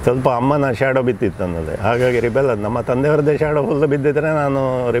 ಸ್ವಲ್ಪ ಅಮ್ಮನ ಶ್ಯಾಡೋ ಬಿತ್ತಿತ್ತು ನನ್ನಲ್ಲಿ, ಹಾಗಾಗಿ ರಿಬೆಲ್. ನಮ್ಮ ತಂದೆಯವರದ್ದೇ ಶ್ಯಾಡೋ ಫುಲ್ ಬಿದ್ದಿದ್ದರೆ ನಾನು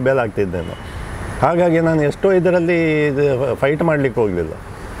ರಿಬೆಲ್ ಆಗ್ತಿದ್ದೇನೆ. ಹಾಗಾಗಿ ನಾನು ಎಷ್ಟೋ ಇದರಲ್ಲಿ ಇದು ಫೈಟ್ ಮಾಡಲಿಕ್ಕೆ ಹೋಗಲಿಲ್ಲ,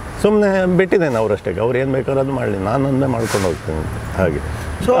 ಸುಮ್ಮನೆ ಬಿಟ್ಟಿದ್ದೇನೆ ಅವರಷ್ಟೇ. ಅವ್ರು ಏನು ಬೇಕಾದ್ರೂ ಅದು ಮಾಡಲಿ, ನಾನೊಂದೇ ಮಾಡ್ಕೊಂಡು ಹೋಗ್ತೇನೆ ಹಾಗೆ.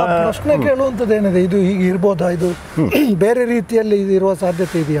 ಸೊ ಪ್ರಶ್ನೆ ಕೇಳುವಂಥದ್ದು ಏನಿದೆ, ಇದು ಹೀಗೆ ಇರ್ಬೋದಾ, ಇದು ಬೇರೆ ರೀತಿಯಲ್ಲಿ ಇರುವ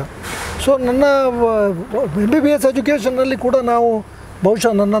ಸಾಧ್ಯತೆ ಇದೆಯಾ? ಸೊ ನನ್ನ MBBS ಎಜುಕೇಷನ್ನಲ್ಲಿ ಕೂಡ ನಾವು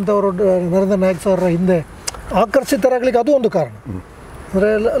ಬಹುಶಃ ನನ್ನಂಥವರು ನರೇಂದ್ರ ನಾಯಕ್ ಸರ್ ಹಿಂದೆ ಆಕರ್ಷಿತರಾಗಲಿಕ್ಕೆ ಅದು ಒಂದು ಕಾರಣ. ಅಂದರೆ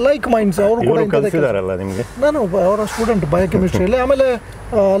ಲೈಕ್ ಮೈಂಡ್ಸ್ ಅವರು ಕೂಡ ನಿಮಗೆ. ನಾನು ಅವರ ಸ್ಟೂಡೆಂಟ್ ಬಯೋಕೆಮಿಸ್ಟ್ರಿಯಲ್ಲಿ. ಆಮೇಲೆ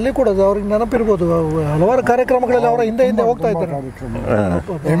ಅಲ್ಲಿ ಕೂಡ ಅವ್ರಿಗೆ ನೆನಪಿರ್ಬೋದು, ಹಲವಾರು ಕಾರ್ಯಕ್ರಮಗಳಲ್ಲಿ ಅವರ ಹಿಂದೆ ಹೋಗ್ತಾ ಇದ್ದಾರೆ.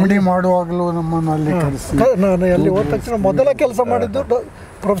 MD ಮಾಡುವಾಗಲೂ ನಮ್ಮನ್ನು ಅಲ್ಲಿ ನಾನು ಅಲ್ಲಿ ಹೋದ ತಕ್ಷಣ ಮೊದಲ ಕೆಲಸ ಮಾಡಿದ್ದು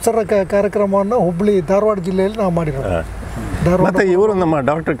ಪ್ರೊಫೆಸರ್ ಕಾರ್ಯಕ್ರಮವನ್ನು ಹುಬ್ಬಳ್ಳಿ ಧಾರವಾಡ ಜಿಲ್ಲೆಯಲ್ಲಿ ನಾವು ಮಾಡಿರೋದು. ಮತ್ತು ಇವರು ನಮ್ಮ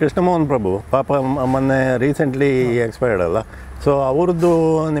ಡಾಕ್ಟರ್ ಕೃಷ್ಣಮೋಹನ್ ಪ್ರಭು, ಪಾಪ ಮೊನ್ನೆ ರೀಸೆಂಟ್ಲಿ ಎಕ್ಸ್ಪೈರ್ಡ್ ಅಲ್ಲ. ಸೊ ಅವ್ರದ್ದು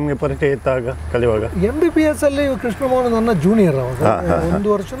ನಿಮಗೆ ಪರಿಚಯ ಇತ್ತಾಗ ಕಲಿಯುವಾಗ? MBBS ಅಲ್ಲಿ ಕೃಷ್ಣಮೋಹನ್ ನನ್ನ ಜೂನಿಯರ್, ಅವಾಗ 1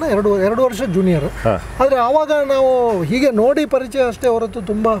 ವರ್ಷನ 2 ವರ್ಷ ಜೂನಿಯರ್. ಆದರೆ ಆವಾಗ ನಾವು ಹೀಗೆ ನೋಡಿ ಪರಿಚಯ ಅಷ್ಟೇ ಹೊರತು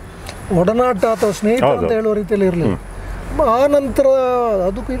ತುಂಬ ಒಡನಾಟ ಅಥವಾ ಸ್ನೇಹಿತ ಅಂತ ಹೇಳುವ ರೀತಿಯಲ್ಲಿ ಇರಲಿಲ್ಲ. ಆ ನಂತರ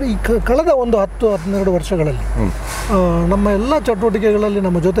ಅದು ಕಳೆದ ಒಂದು 10-12 ವರ್ಷಗಳಲ್ಲಿ ನಮ್ಮ ಎಲ್ಲ ಚಟುವಟಿಕೆಗಳಲ್ಲಿ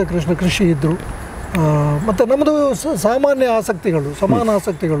ನಮ್ಮ ಜೊತೆ ಕೃಷಿ ಇದ್ದರು. ಮತ್ತು ನಮ್ಮದು ಸಾಮಾನ್ಯ ಆಸಕ್ತಿಗಳು, ಸಮಾನ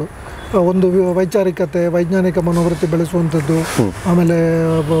ಆಸಕ್ತಿಗಳು, ಒಂದು ವೈಚಾರಿಕತೆ, ವೈಜ್ಞಾನಿಕ ಮನೋವೃತ್ತಿ ಬೆಳೆಸುವಂಥದ್ದು, ಆಮೇಲೆ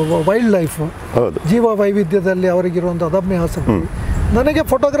ವೈಲ್ಡ್ ಲೈಫ್, ಜೀವ ವೈವಿಧ್ಯದಲ್ಲಿ ಅವರಿಗಿರುವಂಥ ಅದಮ್ಯ ಆಸಕ್ತಿ. ನನಗೆ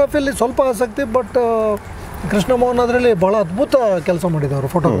ಫೋಟೋಗ್ರಫಿಯಲ್ಲಿ ಸ್ವಲ್ಪ ಆಸಕ್ತಿ, ಬಟ್ ಕೃಷ್ಣಮೋಹನ್ ಅದರಲ್ಲಿ ಭಾಳ ಅದ್ಭುತ ಕೆಲಸ ಮಾಡಿದವರು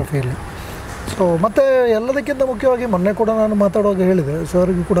ಫೋಟೋಗ್ರಫಿಯಲ್ಲಿ. ಸೊ ಮತ್ತು ಎಲ್ಲದಕ್ಕಿಂತ ಮುಖ್ಯವಾಗಿ ಮೊನ್ನೆ ಕೂಡ ನಾನು ಮಾತಾಡುವಾಗ ಹೇಳಿದೆ,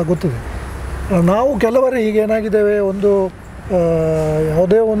 ಸರ್ಗೂ ಕೂಡ ಗೊತ್ತಿದೆ, ನಾವು ಕೆಲವರು ಈಗ ಏನಾಗಿದ್ದೇವೆ, ಒಂದು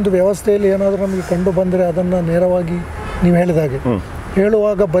ಯಾವುದೇ ಒಂದು ವ್ಯವಸ್ಥೆಯಲ್ಲಿ ಏನಾದರೂ ನಮಗೆ ಕಂಡು ಬಂದರೆ ಅದನ್ನು ನೇರವಾಗಿ ನೀವು ಹೇಳಿದಾಗೆ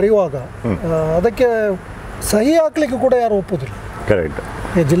ಹೇಳುವಾಗ ಬರೆಯುವಾಗ ಅದಕ್ಕೆ ಸಹಿ ಹಾಕ್ಲಿಕ್ಕೆ ಕೂಡ ಯಾರು ಒಪ್ಪುದಿಲ್ಲ. ಕರೆಕ್ಟ್.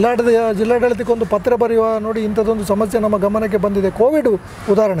 ಜಿಲ್ಲಾಡಳಿತಕ್ಕೊಂದು ಪತ್ರ ಬರೆಯುವ ನೋಡಿ ಇಂಥದ್ದೊಂದು ಸಮಸ್ಯೆ ನಮ್ಮ ಗಮನಕ್ಕೆ ಬಂದಿದೆ. ಕೋವಿಡ್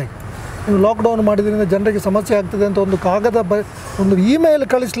ಉದಾಹರಣೆಗೆ ನೀವು ಲಾಕ್ಡೌನ್ ಮಾಡಿದ್ರಿಂದ ಜನರಿಗೆ ಸಮಸ್ಯೆ ಆಗ್ತದೆ ಅಂತ ಒಂದು ಕಾಗದ ಒಂದು ಇಮೇಲ್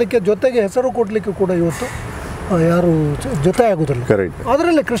ಕಳಿಸ್ಲಿಕ್ಕೆ ಜೊತೆಗೆ ಹೆಸರು ಕೊಡಲಿಕ್ಕೆ ಕೂಡ ಇವತ್ತು ಯಾರು ಜೊತೆ ಆಗೋದಿಲ್ಲ.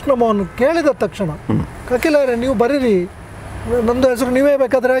 ಅದರಲ್ಲಿ ಕೃಷ್ಣ ಮೋಹನ್ ಕೇಳಿದ ತಕ್ಷಣ ಕಕ್ಕಿಲಾಯರೇ ನೀವು ಬರೀರಿ, ನಂದು ಹೆಸರು ನೀವೇ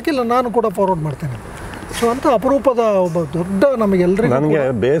ಬೇಕಾದರೆ ಹಾಕಿಲ್ಲ ನಾನು ಕೂಡ ಫಾರ್ವರ್ಡ್ ಮಾಡ್ತೇನೆ. ಸೊ ಅಂತ ಅಪರೂಪದ ಒಬ್ಬ ದೊಡ್ಡ ನಮಗೆಲ್ಲರಿಗೂ. ನನಗೆ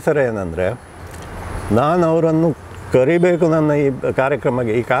ಬೇಸರ ಏನಂದರೆ ನಾನು ಅವರನ್ನು ಕರಿಬೇಕು ನನ್ನ ಈ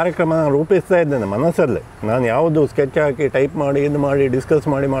ಕಾರ್ಯಕ್ರಮಕ್ಕೆ. ಈ ಕಾರ್ಯಕ್ರಮ ರೂಪಿಸ್ತಾ ಇದ್ದೇನೆ ಮನಸ್ಸಲ್ಲೇ. ನಾನು ಯಾವುದು ಸ್ಕೆಚ್ ಹಾಕಿ ಟೈಪ್ ಮಾಡಿ ಇದು ಮಾಡಿ ಡಿಸ್ಕಸ್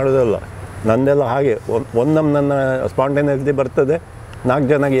ಮಾಡಿ ಮಾಡೋದಲ್ಲ. ನಂದೆಲ್ಲ ಹಾಗೆ ಒಂದೊಮ್ಮೆ ನನ್ನ ಸ್ಪಾಂಟೇನಿಯಸ್ಲಿ ಬರ್ತದೆ. 4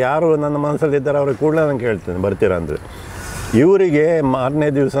 ಜನಕ್ಕೆ ಯಾರು ನನ್ನ ಮನಸ್ಸಲ್ಲಿದ್ದಾರೆ ಅವ್ರಿಗೆ ಕೂಡಲೇ ನಾನು ಕೇಳ್ತೇನೆ ಬರ್ತೀರಾ ಅಂದರೆ. ಇವರಿಗೆ ಮಾರನೇ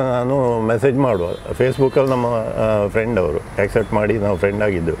ದಿವಸ ನಾನು ಮೆಸೇಜ್ ಮಾಡುವ ಫೇಸ್ಬುಕ್ಕಲ್ಲಿ ನಮ್ಮ ಫ್ರೆಂಡ್ ಅವರು ಆ್ಯಕ್ಸೆಪ್ಟ್ ಮಾಡಿ ನಾವು ಫ್ರೆಂಡ್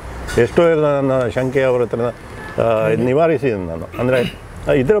ಆಗಿದ್ದು. ಎಷ್ಟೋ ಎಲ್ಲ ನನ್ನ ಶಂಕೆ ಅವ್ರ ಹತ್ರ ನಿವಾರಿಸಿದ್ದೀನಿ ನಾನು. ಅಂದರೆ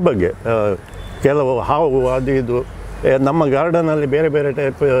ಇದರ ಬಗ್ಗೆ ಕೆಲವು ಹಾವು ಅದು ಇದು ನಮ್ಮ ಗಾರ್ಡನಲ್ಲಿ ಬೇರೆ ಬೇರೆ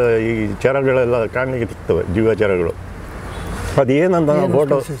ಟೈಪ್ ಈ ಚರಗಳೆಲ್ಲ ಕಾಣಲಿಕ್ಕೆ ಸಿಗ್ತವೆ, ಜೀವಚರಗಳು. ಅದು ಏನಂತ ನಾವು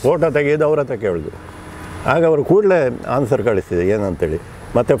ಫೋಟೋ ತೆಗೆದು ಅವ್ರ ಹತ್ರ ಕೇಳಿದ್ರು. ಆಗ ಅವರು ಕೂಡಲೇ ಆನ್ಸರ್ ಕಳಿಸ್ತಿದೆ ಏನಂತೇಳಿ.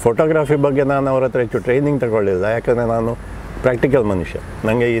 ಮತ್ತು ಫೋಟೋಗ್ರಫಿ ಬಗ್ಗೆ ನಾನು ಅವ್ರ ಹತ್ರ ಹೆಚ್ಚು ಟ್ರೈನಿಂಗ್ ತಗೊಳ್ಳಿಲ್ಲ, ಯಾಕಂದರೆ ನಾನು ಪ್ರಾಕ್ಟಿಕಲ್ ಮನುಷ್ಯ.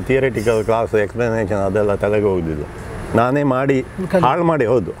 ನನಗೆ ಈ ಥಿಯರಿಟಿಕಲ್ ಕ್ಲಾಸ್ ಎಕ್ಸ್ಪ್ಲನೇಷನ್ ಅದೆಲ್ಲ ತಲೆಗೆ ಹೋಗೋದಿಲ್ಲ. ನಾನೇ ಮಾಡಿ ಹಾಳು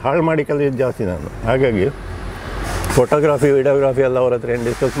ಮಾಡಿ ಕಲಿಯೋದು ಜಾಸ್ತಿ ನಾನು. ಹಾಗಾಗಿ ಫೋಟೋಗ್ರಫಿ ವಿಡಿಯೋಗ್ರಫಿ ಎಲ್ಲ ಅವ್ರ ಹತ್ರ ಏನು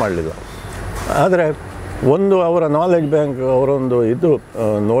ಡಿಸ್ಕಸ್ ಮಾಡಲಿಲ್ಲ. ಆದರೆ ಒಂದು ಅವರ ನಾಲೆಡ್ಜ್ ಬ್ಯಾಂಕ್ ಅವರೊಂದು ಇದು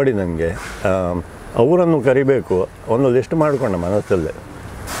ನೋಡಿ ನನಗೆ ಅವರನ್ನು ಕರಿಬೇಕು ಒಂದು ಲಿಸ್ಟ್ ಮಾಡಿಕೊಂಡೆ ಮನಸ್ಸಲ್ಲೇ.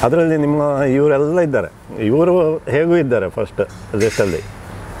 ಅದರಲ್ಲಿ ನಿಮ್ಮ ಇವರೆಲ್ಲ ಇದ್ದಾರೆ, ಇವರು ಹೇಗೂ ಇದ್ದಾರೆ ಫಸ್ಟ್ ಲಿಸ್ಟಲ್ಲಿ.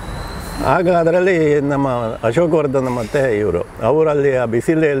 ಆಗ ಅದರಲ್ಲಿ ನಮ್ಮ ಅಶೋಕ್ ವರ್ಧನ್ ಮತ್ತು ಅವರಲ್ಲಿ ಆ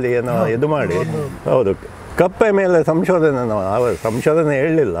ಬಿಸಿಲೆಯಲ್ಲಿ ಏನೋ ಇದು ಮಾಡಿ ಹೌದು ಕಪ್ಪೆ ಮೇಲೆ ಸಂಶೋಧನೆ ಸಂಶೋಧನೆ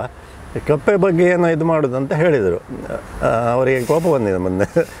ಹೇಳಲಿಲ್ಲ, ಕಪ್ಪೆ ಬಗ್ಗೆ ಏನೋ ಇದು ಮಾಡೋದು ಅಂತ ಹೇಳಿದರು. ಅವರಿಗೆ ಕೋಪ ಬಂದಿದೆ ಮೊನ್ನೆ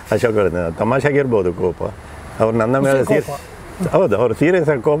ಅಶೋಕ್ ವರ್ಧನ್. ತಮಾಷೆಗಿರ್ಬೋದು ಕೋಪ. ಅವ್ರು ನನ್ನ ಮೇಲೆ ಹೌದು ಅವರು ಸೀರಿಯಸ್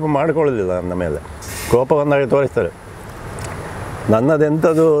ಆಗಿ ಕೋಪ ಮಾಡ್ಕೊಳ್ಳೋದಿಲ್ಲ ನನ್ನ ಮೇಲೆ. ಕೋಪ ಬಂದಾಗ ತೋರಿಸ್ತಾರೆ.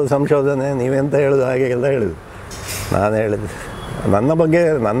 ನನ್ನದೆಂಥದ್ದು ಸಂಶೋಧನೆ ನೀವೆಂತ ಹೇಳೋದು ಹಾಗೆ ಎಲ್ಲ ಹೇಳಿದ್ರು. ನಾನು ಹೇಳಿದೆ ನನ್ನ ಬಗ್ಗೆ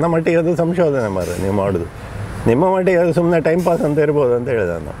ನನ್ನ ಮಟ್ಟಿಗೆ ಅದು ಸಂಶೋಧನೆ ನೀವು ಮಾಡೋದು, ನಿಮ್ಮ ಮಟ್ಟಿಗೆ ಅದು ಸುಮ್ಮನೆ ಟೈಮ್ ಪಾಸ್ ಅಂತ ಇರ್ಬೋದು ಅಂತ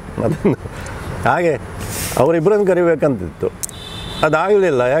ಹೇಳಿದೆ ನಾನು. ಅದನ್ನು ಹಾಗೆ ಅವರಿಬ್ಬರನ್ನು ಕರಿಬೇಕಂತಿತ್ತು.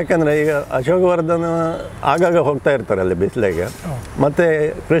 ಅದಾಗಲಿಲ್ಲ. ಯಾಕಂದರೆ ಈಗ ಅಶೋಕ್ ವರ್ಧನ್ ಆಗಾಗ ಹೋಗ್ತಾ ಇರ್ತಾರೆ ಅಲ್ಲಿ ಬಿಸಿಲಿಗೆ. ಮತ್ತು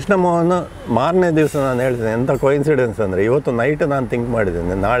ಕೃಷ್ಣ ಮೋಹನ್ ಮಾರನೇ ದಿವಸ ನಾನು ಹೇಳ್ತೇನೆ ಎಂಥ ಕೋಇನ್ಸಿಡೆನ್ಸ್ ಅಂದರೆ ಇವತ್ತು ನೈಟ್ ನಾನು ಥಿಂಕ್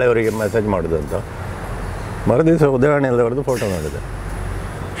ಮಾಡಿದ್ದೇನೆ ನಾಳೆ ಅವರಿಗೆ ಮೆಸೇಜ್ ಮಾಡೋದು ಅಂತ. ಮರುದಿವಸ ಉದಾಹರಣೆಯಲ್ಲಿ ಅವ್ರದ್ದು ಫೋಟೋ ನೋಡಿದೆ.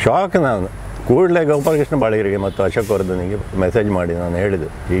 ಶಾಕ್ ನಾನು. ಕೂಡಲೇ ಗೋಪಾಲಕೃಷ್ಣ ಬಾಳಗಿರಿಗೆ ಮತ್ತು ಅಶೋಕ್ ವರ್ಧನಿಗೆ ಮೆಸೇಜ್ ಮಾಡಿ ನಾನು ಹೇಳಿದೆ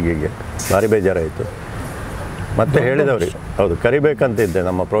ಹೀಗೆ ಭಾರಿ ಬೇಜಾರಾಯಿತು. ಮತ್ತು ಹೇಳಿದವ್ರಿಗೆ ಹೌದು ಕರಿಬೇಕಂತಿದ್ದೆ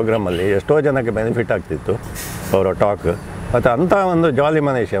ನಮ್ಮ ಪ್ರೋಗ್ರಾಮಲ್ಲಿ. ಎಷ್ಟೋ ಜನಕ್ಕೆ ಬೆನಿಫಿಟ್ ಆಗ್ತಿತ್ತು ಅವರ ಟಾಕ್. ಮತ್ತು ಅಂಥ ಒಂದು ಜಾಲಿ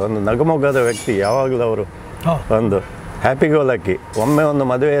ಮನುಷ್ಯ, ಒಂದು ನಗುಮೊಗ್ಗದ ವ್ಯಕ್ತಿ. ಯಾವಾಗಲೂ ಅವರು ಒಂದು ಹ್ಯಾಪಿ ಗೋ ಲಕ್ಕಿ. ಒಮ್ಮೆ ಒಂದು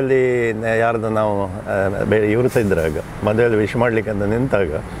ಮದುವೆಯಲ್ಲಿ ಯಾರ್ದು ನಾವು ಇವರು ಸಹ ಇದ್ದರು. ಆಗ ಮದುವೆಯಲ್ಲಿ ವಿಶ್ ಮಾಡಲಿಕ್ಕೆ ಅಂತ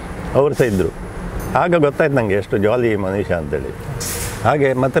ನಿಂತಾಗ ಅವರು ಸಹ ಇದ್ದರು. ಆಗ ಗೊತ್ತಾಯ್ತು ನನಗೆ ಎಷ್ಟು ಜಾಲಿ ಮನುಷ್ಯ ಅಂತೇಳಿ. ಹಾಗೆ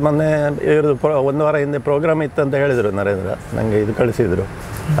ಮತ್ತು ಮೊನ್ನೆ ಇವ್ರದ್ದು 1 ವಾರ ಹಿಂದೆ ಪ್ರೋಗ್ರಾಮ್ ಇತ್ತು ಅಂತ ಹೇಳಿದರು ನರೇಂದ್ರ. ನನಗೆ ಇದು ಕಳಿಸಿದರು.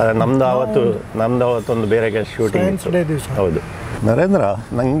 ನಮ್ಮದು ಆವತ್ತೊಂದು ಬೇರೆ ಶೂಟಿಂಗ್ ಇತ್ತು. ಹೌದು ನರೇಂದ್ರ,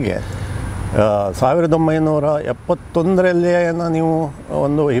 ನನಗೆ 1971 ಏನೋ ನೀವು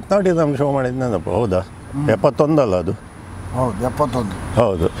ಒಂದು ಹಿಪ್ನಾಟಿಸಮ್ ಶೋ ಮಾಡಿದ್ದು ನೆನಪು. ಹೌದಾ? 71 ಅಲ್ಲ ಅದು? ಹೌದು 71.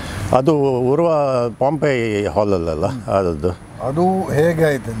 ಹೌದು. ಅದು ಉರ್ವ ಪಾಂಪೆ ಹಾಲಲ್ಲ ಆದದ್ದು. ಅದು ಹೇಗೆ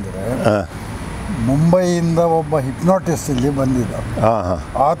ಆಯ್ತು ಅಂದರೆ ಮುಂಬೈಯಿಂದ ಒಬ್ಬ ಹಿಪ್ನಾಟಿಸ್ಟ್ ಇಲ್ಲಿ ಬಂದಿದ್ದ.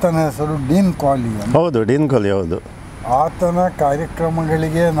 ಆತನ ಹೆಸರು ಡೀನ್ ಕಾಲಿ. ಹೌದು ಡೀನ್ ಕಾಲಿ. ಹೌದು. ಆತನ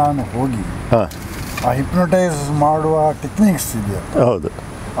ಕಾರ್ಯಕ್ರಮಗಳಿಗೆ ನಾನು ಹೋಗಿ ಆ ಹಿಪ್ನೋಟೈಸ್ ಮಾಡುವ ಟೆಕ್ನಿಕ್ಸ್ ಇದೆಯಾ ಹೌದು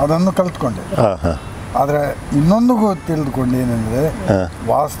ಅದನ್ನು ಕಲ್ತ್ಕೊಂಡೆ. ಆದರೆ ಇನ್ನೊಂದು ತಿಳಿದುಕೊಂಡು ಏನಂದರೆ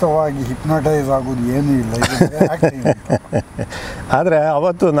ವಾಸ್ತವವಾಗಿ ಹಿಪ್ನೋಟೈಸ್ ಆಗೋದು ಏನೂ ಇಲ್ಲ, ಆದರೆ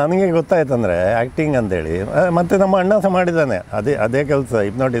ಅವತ್ತು ನನಗೆ ಗೊತ್ತಾಯ್ತಂದರೆ ಆ್ಯಕ್ಟಿಂಗ್ ಅಂತೇಳಿ. ಮತ್ತು ನಮ್ಮ ಅಣ್ಣ ಸಹ ಮಾಡಿದ್ದಾನೆ ಅದೇ ಕೆಲಸ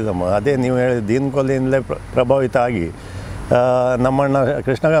ಹಿಪ್ನೋಟಿಸಮ್. ಅದೇ ನೀವು ಹೇಳಿದ ದೀನ್ ಕೊಹ್ಲಿಯಿಂದಲೇ ಪ್ರಭಾವಿತ ಆಗಿ ನಮ್ಮಣ್ಣ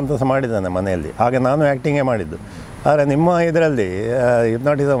ಕೃಷ್ಣಕಾಂತ ಸಹ ಮಾಡಿದ್ದಾನೆ ಮನೆಯಲ್ಲಿ. ಹಾಗೆ ನಾನು ಆ್ಯಕ್ಟಿಂಗೇ ಮಾಡಿದ್ದು. ಆದರೆ ನಿಮ್ಮ ಇದರಲ್ಲಿ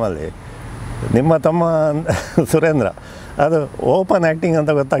ಹಿಪ್ನಾಟಿಸಮಲ್ಲಿ ನಿಮ್ಮ ತಮ್ಮ ಸುರೇಂದ್ರ ಅದು ಓಪನ್ ಆ್ಯಕ್ಟಿಂಗ್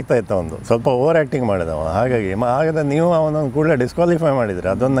ಅಂತ ಗೊತ್ತಾಗ್ತಾ ಇತ್ತು. ಒಂದು ಸ್ವಲ್ಪ ಓವರ್ ಆ್ಯಕ್ಟಿಂಗ್ ಮಾಡಿದವ. ಹಾಗಾದರೆ ನೀವು ಅವನನ್ನು ಕೂಡಲೇ ಡಿಸ್ಕ್ವಾಲಿಫೈ ಮಾಡಿದ್ರಿ.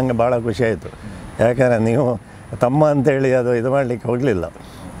 ಅದೊಂದು ನನಗೆ ಭಾಳ ಖುಷಿಯಾಯಿತು. ಯಾಕಂದರೆ ನೀವು ತಮ್ಮ ಅಂತೇಳಿ ಅದು ಇದು ಮಾಡಲಿಕ್ಕೆ ಹೋಗಲಿಲ್ಲ.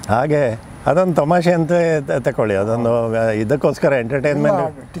 ಹಾಗೆ ಅದೊಂದು ತಮಾಷೆ ಅಂತ ತಗೊಳ್ಳಿ. ಅದೊಂದು ಇದಕ್ಕೋಸ್ಕರ ಎಂಟರ್ಟೈನ್ಮೆಂಟ್.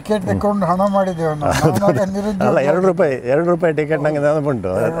 ಟಿಕೆಟ್ ತಗೊಂಡು ಹಣ ಮಾಡಿದ್ದೇವೆ ಅಲ್ಲ, ₹2 ಟಿಕೆಟ್ ನನಗೆ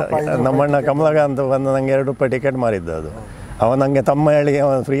ನೆನಪುಂಟು. ನಮ್ಮಣ್ಣ ಕಮಲಾಗ ಅಂತ ಬಂದು ನನಗೆ ₹2 ಟಿಕೆಟ್ ಮಾರಿದ್ದು ಅದು. ಅವ ನನಗೆ ತಮ್ಮ ಹೇಳಿ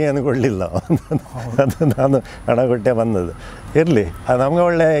ಅವನು ಫ್ರೀ ಏನು ಕೊಡಲಿಲ್ಲ, ಅದು ನಾನು ಹಣ ಕೊಟ್ಟೆ ಬಂದದ್ದು. ಇರಲಿ, ನಮಗೆ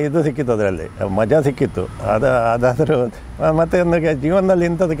ಒಳ್ಳೆ ಇದು ಸಿಕ್ಕಿತ್ತು, ಅದರಲ್ಲಿ ಮಜಾ ಸಿಕ್ಕಿತ್ತು. ಅದಾದರೂ ಮತ್ತು ಒಂದು ಜೀವನದಲ್ಲಿ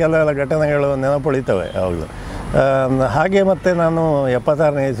ಇಂಥದ್ದು ಕೆಲವೆಲ್ಲ ಘಟನೆಗಳು ನೆನಪುಳಿತವೆ ಯಾವಾಗಲೂ. ಹಾಗೆ ಮತ್ತು ನಾನು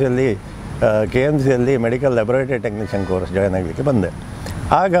 76ನೇ ಇಸ್ವಿಯಲ್ಲಿ KMCಯಲ್ಲಿ medical laboratory technician course join ಆಗಲಿಕ್ಕೆ ಬಂದೆ.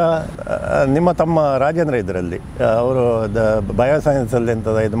 ಆಗ ನಿಮ್ಮ ತಮ್ಮ ರಾಜೇಂದ್ರ ಇದರಲ್ಲಿ ಅವರು ಬಯೋಸೈನ್ಸಲ್ಲಿ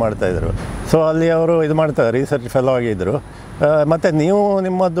ಎಂಥದ್ದು ಇದು ಮಾಡ್ತಾಯಿದ್ರು. ಸೊ ಅಲ್ಲಿ ಅವರು ಇದು ಮಾಡ್ತಾರೆ, ರಿಸರ್ಚ್ ಫೆಲೋ ಆಗಿದ್ದರು. ಮತ್ತು ನೀವು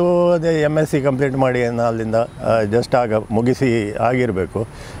ನಿಮ್ಮದು ಅದೇ MSc ಕಂಪ್ಲೀಟ್ ಮಾಡಿ ಏನೋ ಅಲ್ಲಿಂದ ಜಸ್ಟ್ ಆಗ ಮುಗಿಸಿ ಆಗಿರಬೇಕು.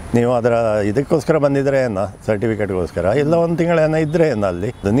 ನೀವು ಅದರ ಇದಕ್ಕೋಸ್ಕರ ಬಂದಿದ್ದರೆ ಏನೋ ಸರ್ಟಿಫಿಕೇಟ್ಗೋಸ್ಕರ, ಇಲ್ಲ ಒಂದು ತಿಂಗಳೇನೋ ಇದ್ದರೆ ಏನೋ ಅಲ್ಲಿ.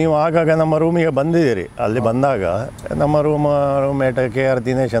 ನೀವು ಆಗಾಗ ನಮ್ಮ ರೂಮಿಗೆ ಬಂದಿದ್ದೀರಿ. ಅಲ್ಲಿ ಬಂದಾಗ ನಮ್ಮ ರೂಮ್ಮೇಟ್ KR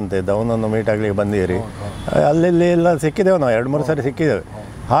ದಿನೇಶ್ ಅಂತ ಇದ್ದ, ಅವನನ್ನು ಮೀಟ್ ಆಗಲಿಕ್ಕೆ ಬಂದಿದ್ದೀರಿ. ಅಲ್ಲಿ ಎಲ್ಲ ಸಿಕ್ಕಿದ್ದೇವೆ, ನಾವು 2-3 ಸರಿ ಸಿಕ್ಕಿದ್ದೇವೆ.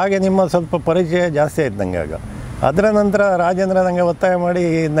 ಹಾಗೆ ನಿಮ್ಮ ಸ್ವಲ್ಪ ಪರಿಚಯ ಜಾಸ್ತಿ ಆಯ್ತು ನನಗೆ ಆಗ. ಅದರ ನಂತರ ರಾಜೇಂದ್ರ ನನಗೆ ಒತ್ತಾಯ ಮಾಡಿ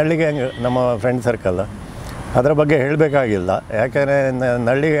ನಳ್ಳಿ ಗ್ಯಾಂಗ್, ನಮ್ಮ ಫ್ರೆಂಡ್ ಸರ್ಕಲ್, ಅದರ ಬಗ್ಗೆ ಹೇಳಬೇಕಾಗಿಲ್ಲ. ಯಾಕೆಂದರೆ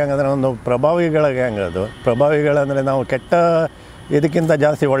ನಳ್ಳಿ ಗ್ಯಾಂಗ್ ಅಂದರೆ ಒಂದು ಪ್ರಭಾವಿಗಳ ಗ್ಯಾಂಗ್. ಅದು ಪ್ರಭಾವಿಗಳಂದರೆ ನಾವು ಕೆಟ್ಟ ಇದಕ್ಕಿಂತ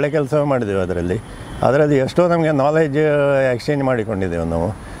ಜಾಸ್ತಿ ಒಳ್ಳೆ ಕೆಲಸ ಮಾಡಿದ್ದೇವೆ. ಅದರಲ್ಲಿ ಎಷ್ಟೋ ನಮಗೆ ನಾಲೆಜ್ ಎಕ್ಸ್ಚೇಂಜ್ ಮಾಡಿಕೊಂಡಿದ್ದೇವೆ ನಾವು.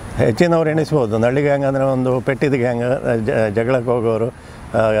 ಹೆಚ್ಚಿನವ್ರು ಎಣಿಸ್ಬೋದು ನಳ್ಳಿ ಗ್ಯಾಂಗ್ ಅಂದರೆ ಒಂದು ಪೆಟ್ಟಿದ ಗ್ಯಾಂಗ್, ಜಗಳಕ್ಕೆ ಹೋಗೋರು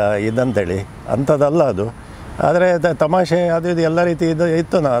ಇದಂತೇಳಿ. ಅಂಥದ್ದಲ್ಲ ಅದು. ಆದರೆ ತಮಾಷೆ ಅದು ಇದು ಎಲ್ಲ ರೀತಿ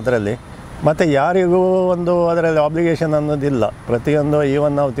ಇತ್ತು ಅದರಲ್ಲಿ. ಮತ್ತು ಯಾರಿಗೂ ಒಂದು ಅದರಲ್ಲಿ ಆಬ್ಲಿಗೇಷನ್ ಅನ್ನೋದಿಲ್ಲ. ಪ್ರತಿಯೊಂದು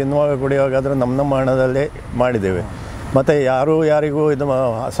ಈವನ್ ನಾವು ತಿನ್ನುವಾಗ ಕುಡಿಯುವಾಗ ಅದರ ನಮ್ಮ ಹಣದಲ್ಲೇ ಮಾಡಿದ್ದೇವೆ. ಮತ್ತು ಯಾರಿಗೂ ಇದು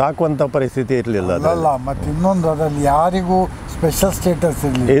ಸಾಕುವಂಥ ಪರಿಸ್ಥಿತಿ ಇರಲಿಲ್ಲ. ಅಲ್ಲ, ಮತ್ತು ಇನ್ನೊಂದು ಅದರಲ್ಲಿ ಯಾರಿಗೂ ಸ್ಪೆಷಲ್ ಸ್ಟೇಟಸ್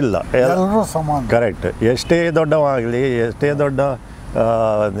ಇಲ್ಲ, ಎಲ್ಲರೂ ಸಮಾನ. ಕರೆಕ್ಟ್. ಎಷ್ಟೇ ದೊಡ್ಡವಾಗಲಿ, ಎಷ್ಟೇ ದೊಡ್ಡ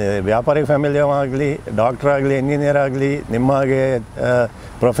ವ್ಯಾಪಾರಿ ಫ್ಯಾಮಿಲಿಯಾಗಲಿ, ಡಾಕ್ಟರ್ ಆಗಲಿ, ಇಂಜಿನಿಯರ್ ಆಗಲಿ, ನಿಮ್ಮ ಹಾಗೆ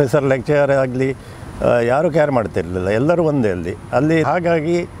ಪ್ರೊಫೆಸರ್ ಲೆಕ್ಚರರ್ ಆಗಲಿ, ಯಾರೂ ಕೇರ್ ಮಾಡ್ತಿರಲಿಲ್ಲ. ಎಲ್ಲರೂ ಒಂದೇ ಅಲ್ಲಿ.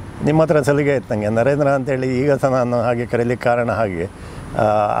 ಹಾಗಾಗಿ ನಿಮ್ಮ ಹತ್ರ ಸಲಿಗೆ ಇತ್ತು ನನಗೆ. ನರೇಂದ್ರ ಅಂತೇಳಿ ಈಗ ಸಹ ನಾನು ಹಾಗೆ ಕರೀಲಿಕ್ಕೆ ಕಾರಣ ಹಾಗೆ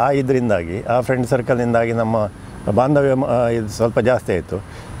ಇದರಿಂದಾಗಿ, ಆ ಫ್ರೆಂಡ್ ಸರ್ಕಲಿಂದಾಗಿ ನಮ್ಮ ಬಾಂಧವ್ಯ ಇದು ಸ್ವಲ್ಪ ಜಾಸ್ತಿ ಆಯಿತು,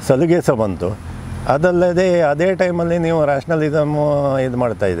 ಸಲಿಗೆ ಸಹ ಬಂತು. ಅದಲ್ಲದೆ ಅದೇ ಟೈಮಲ್ಲಿ ನೀವು ರ್ಯಾಷನಲಿಸಮ್ ಇದು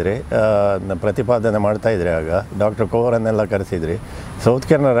ಮಾಡ್ತಾಯಿದ್ರಿ, ಪ್ರತಿಪಾದನೆ ಮಾಡ್ತಾಯಿದ್ರಿ. ಆಗ doctor ಕೋವರನ್ನೆಲ್ಲ ಕರೆಸಿದ್ರಿ. South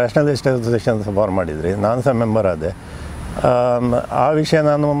Kerala rationalist association form ಮಾಡಿದ್ರಿ. ನಾನು ಸಹ ಮೆಂಬರ್ ಆದೆ. ಆ ವಿಷಯ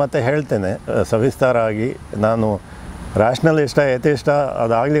ನಾನು ಮತ್ತೆ ಹೇಳ್ತೇನೆ ಸವಿಸ್ತಾರ ಆಗಿ. ನಾನು ರ್ಯಾಷನಲಿಸ್ಟ, ಎಥಿಸ್ಟ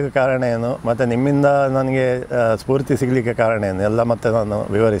ಅದಾಗಲಿಕ್ಕೆ ಕಾರಣ ಏನು, ಮತ್ತು ನಿಮ್ಮಿಂದ ನನಗೆ ಸ್ಫೂರ್ತಿ ಸಿಗಲಿಕ್ಕೆ ಕಾರಣ ಏನು ಎಲ್ಲ ಮತ್ತೆ ನಾನು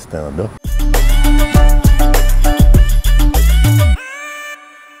ವಿವರಿಸ್ತೇನೆ. ಅದು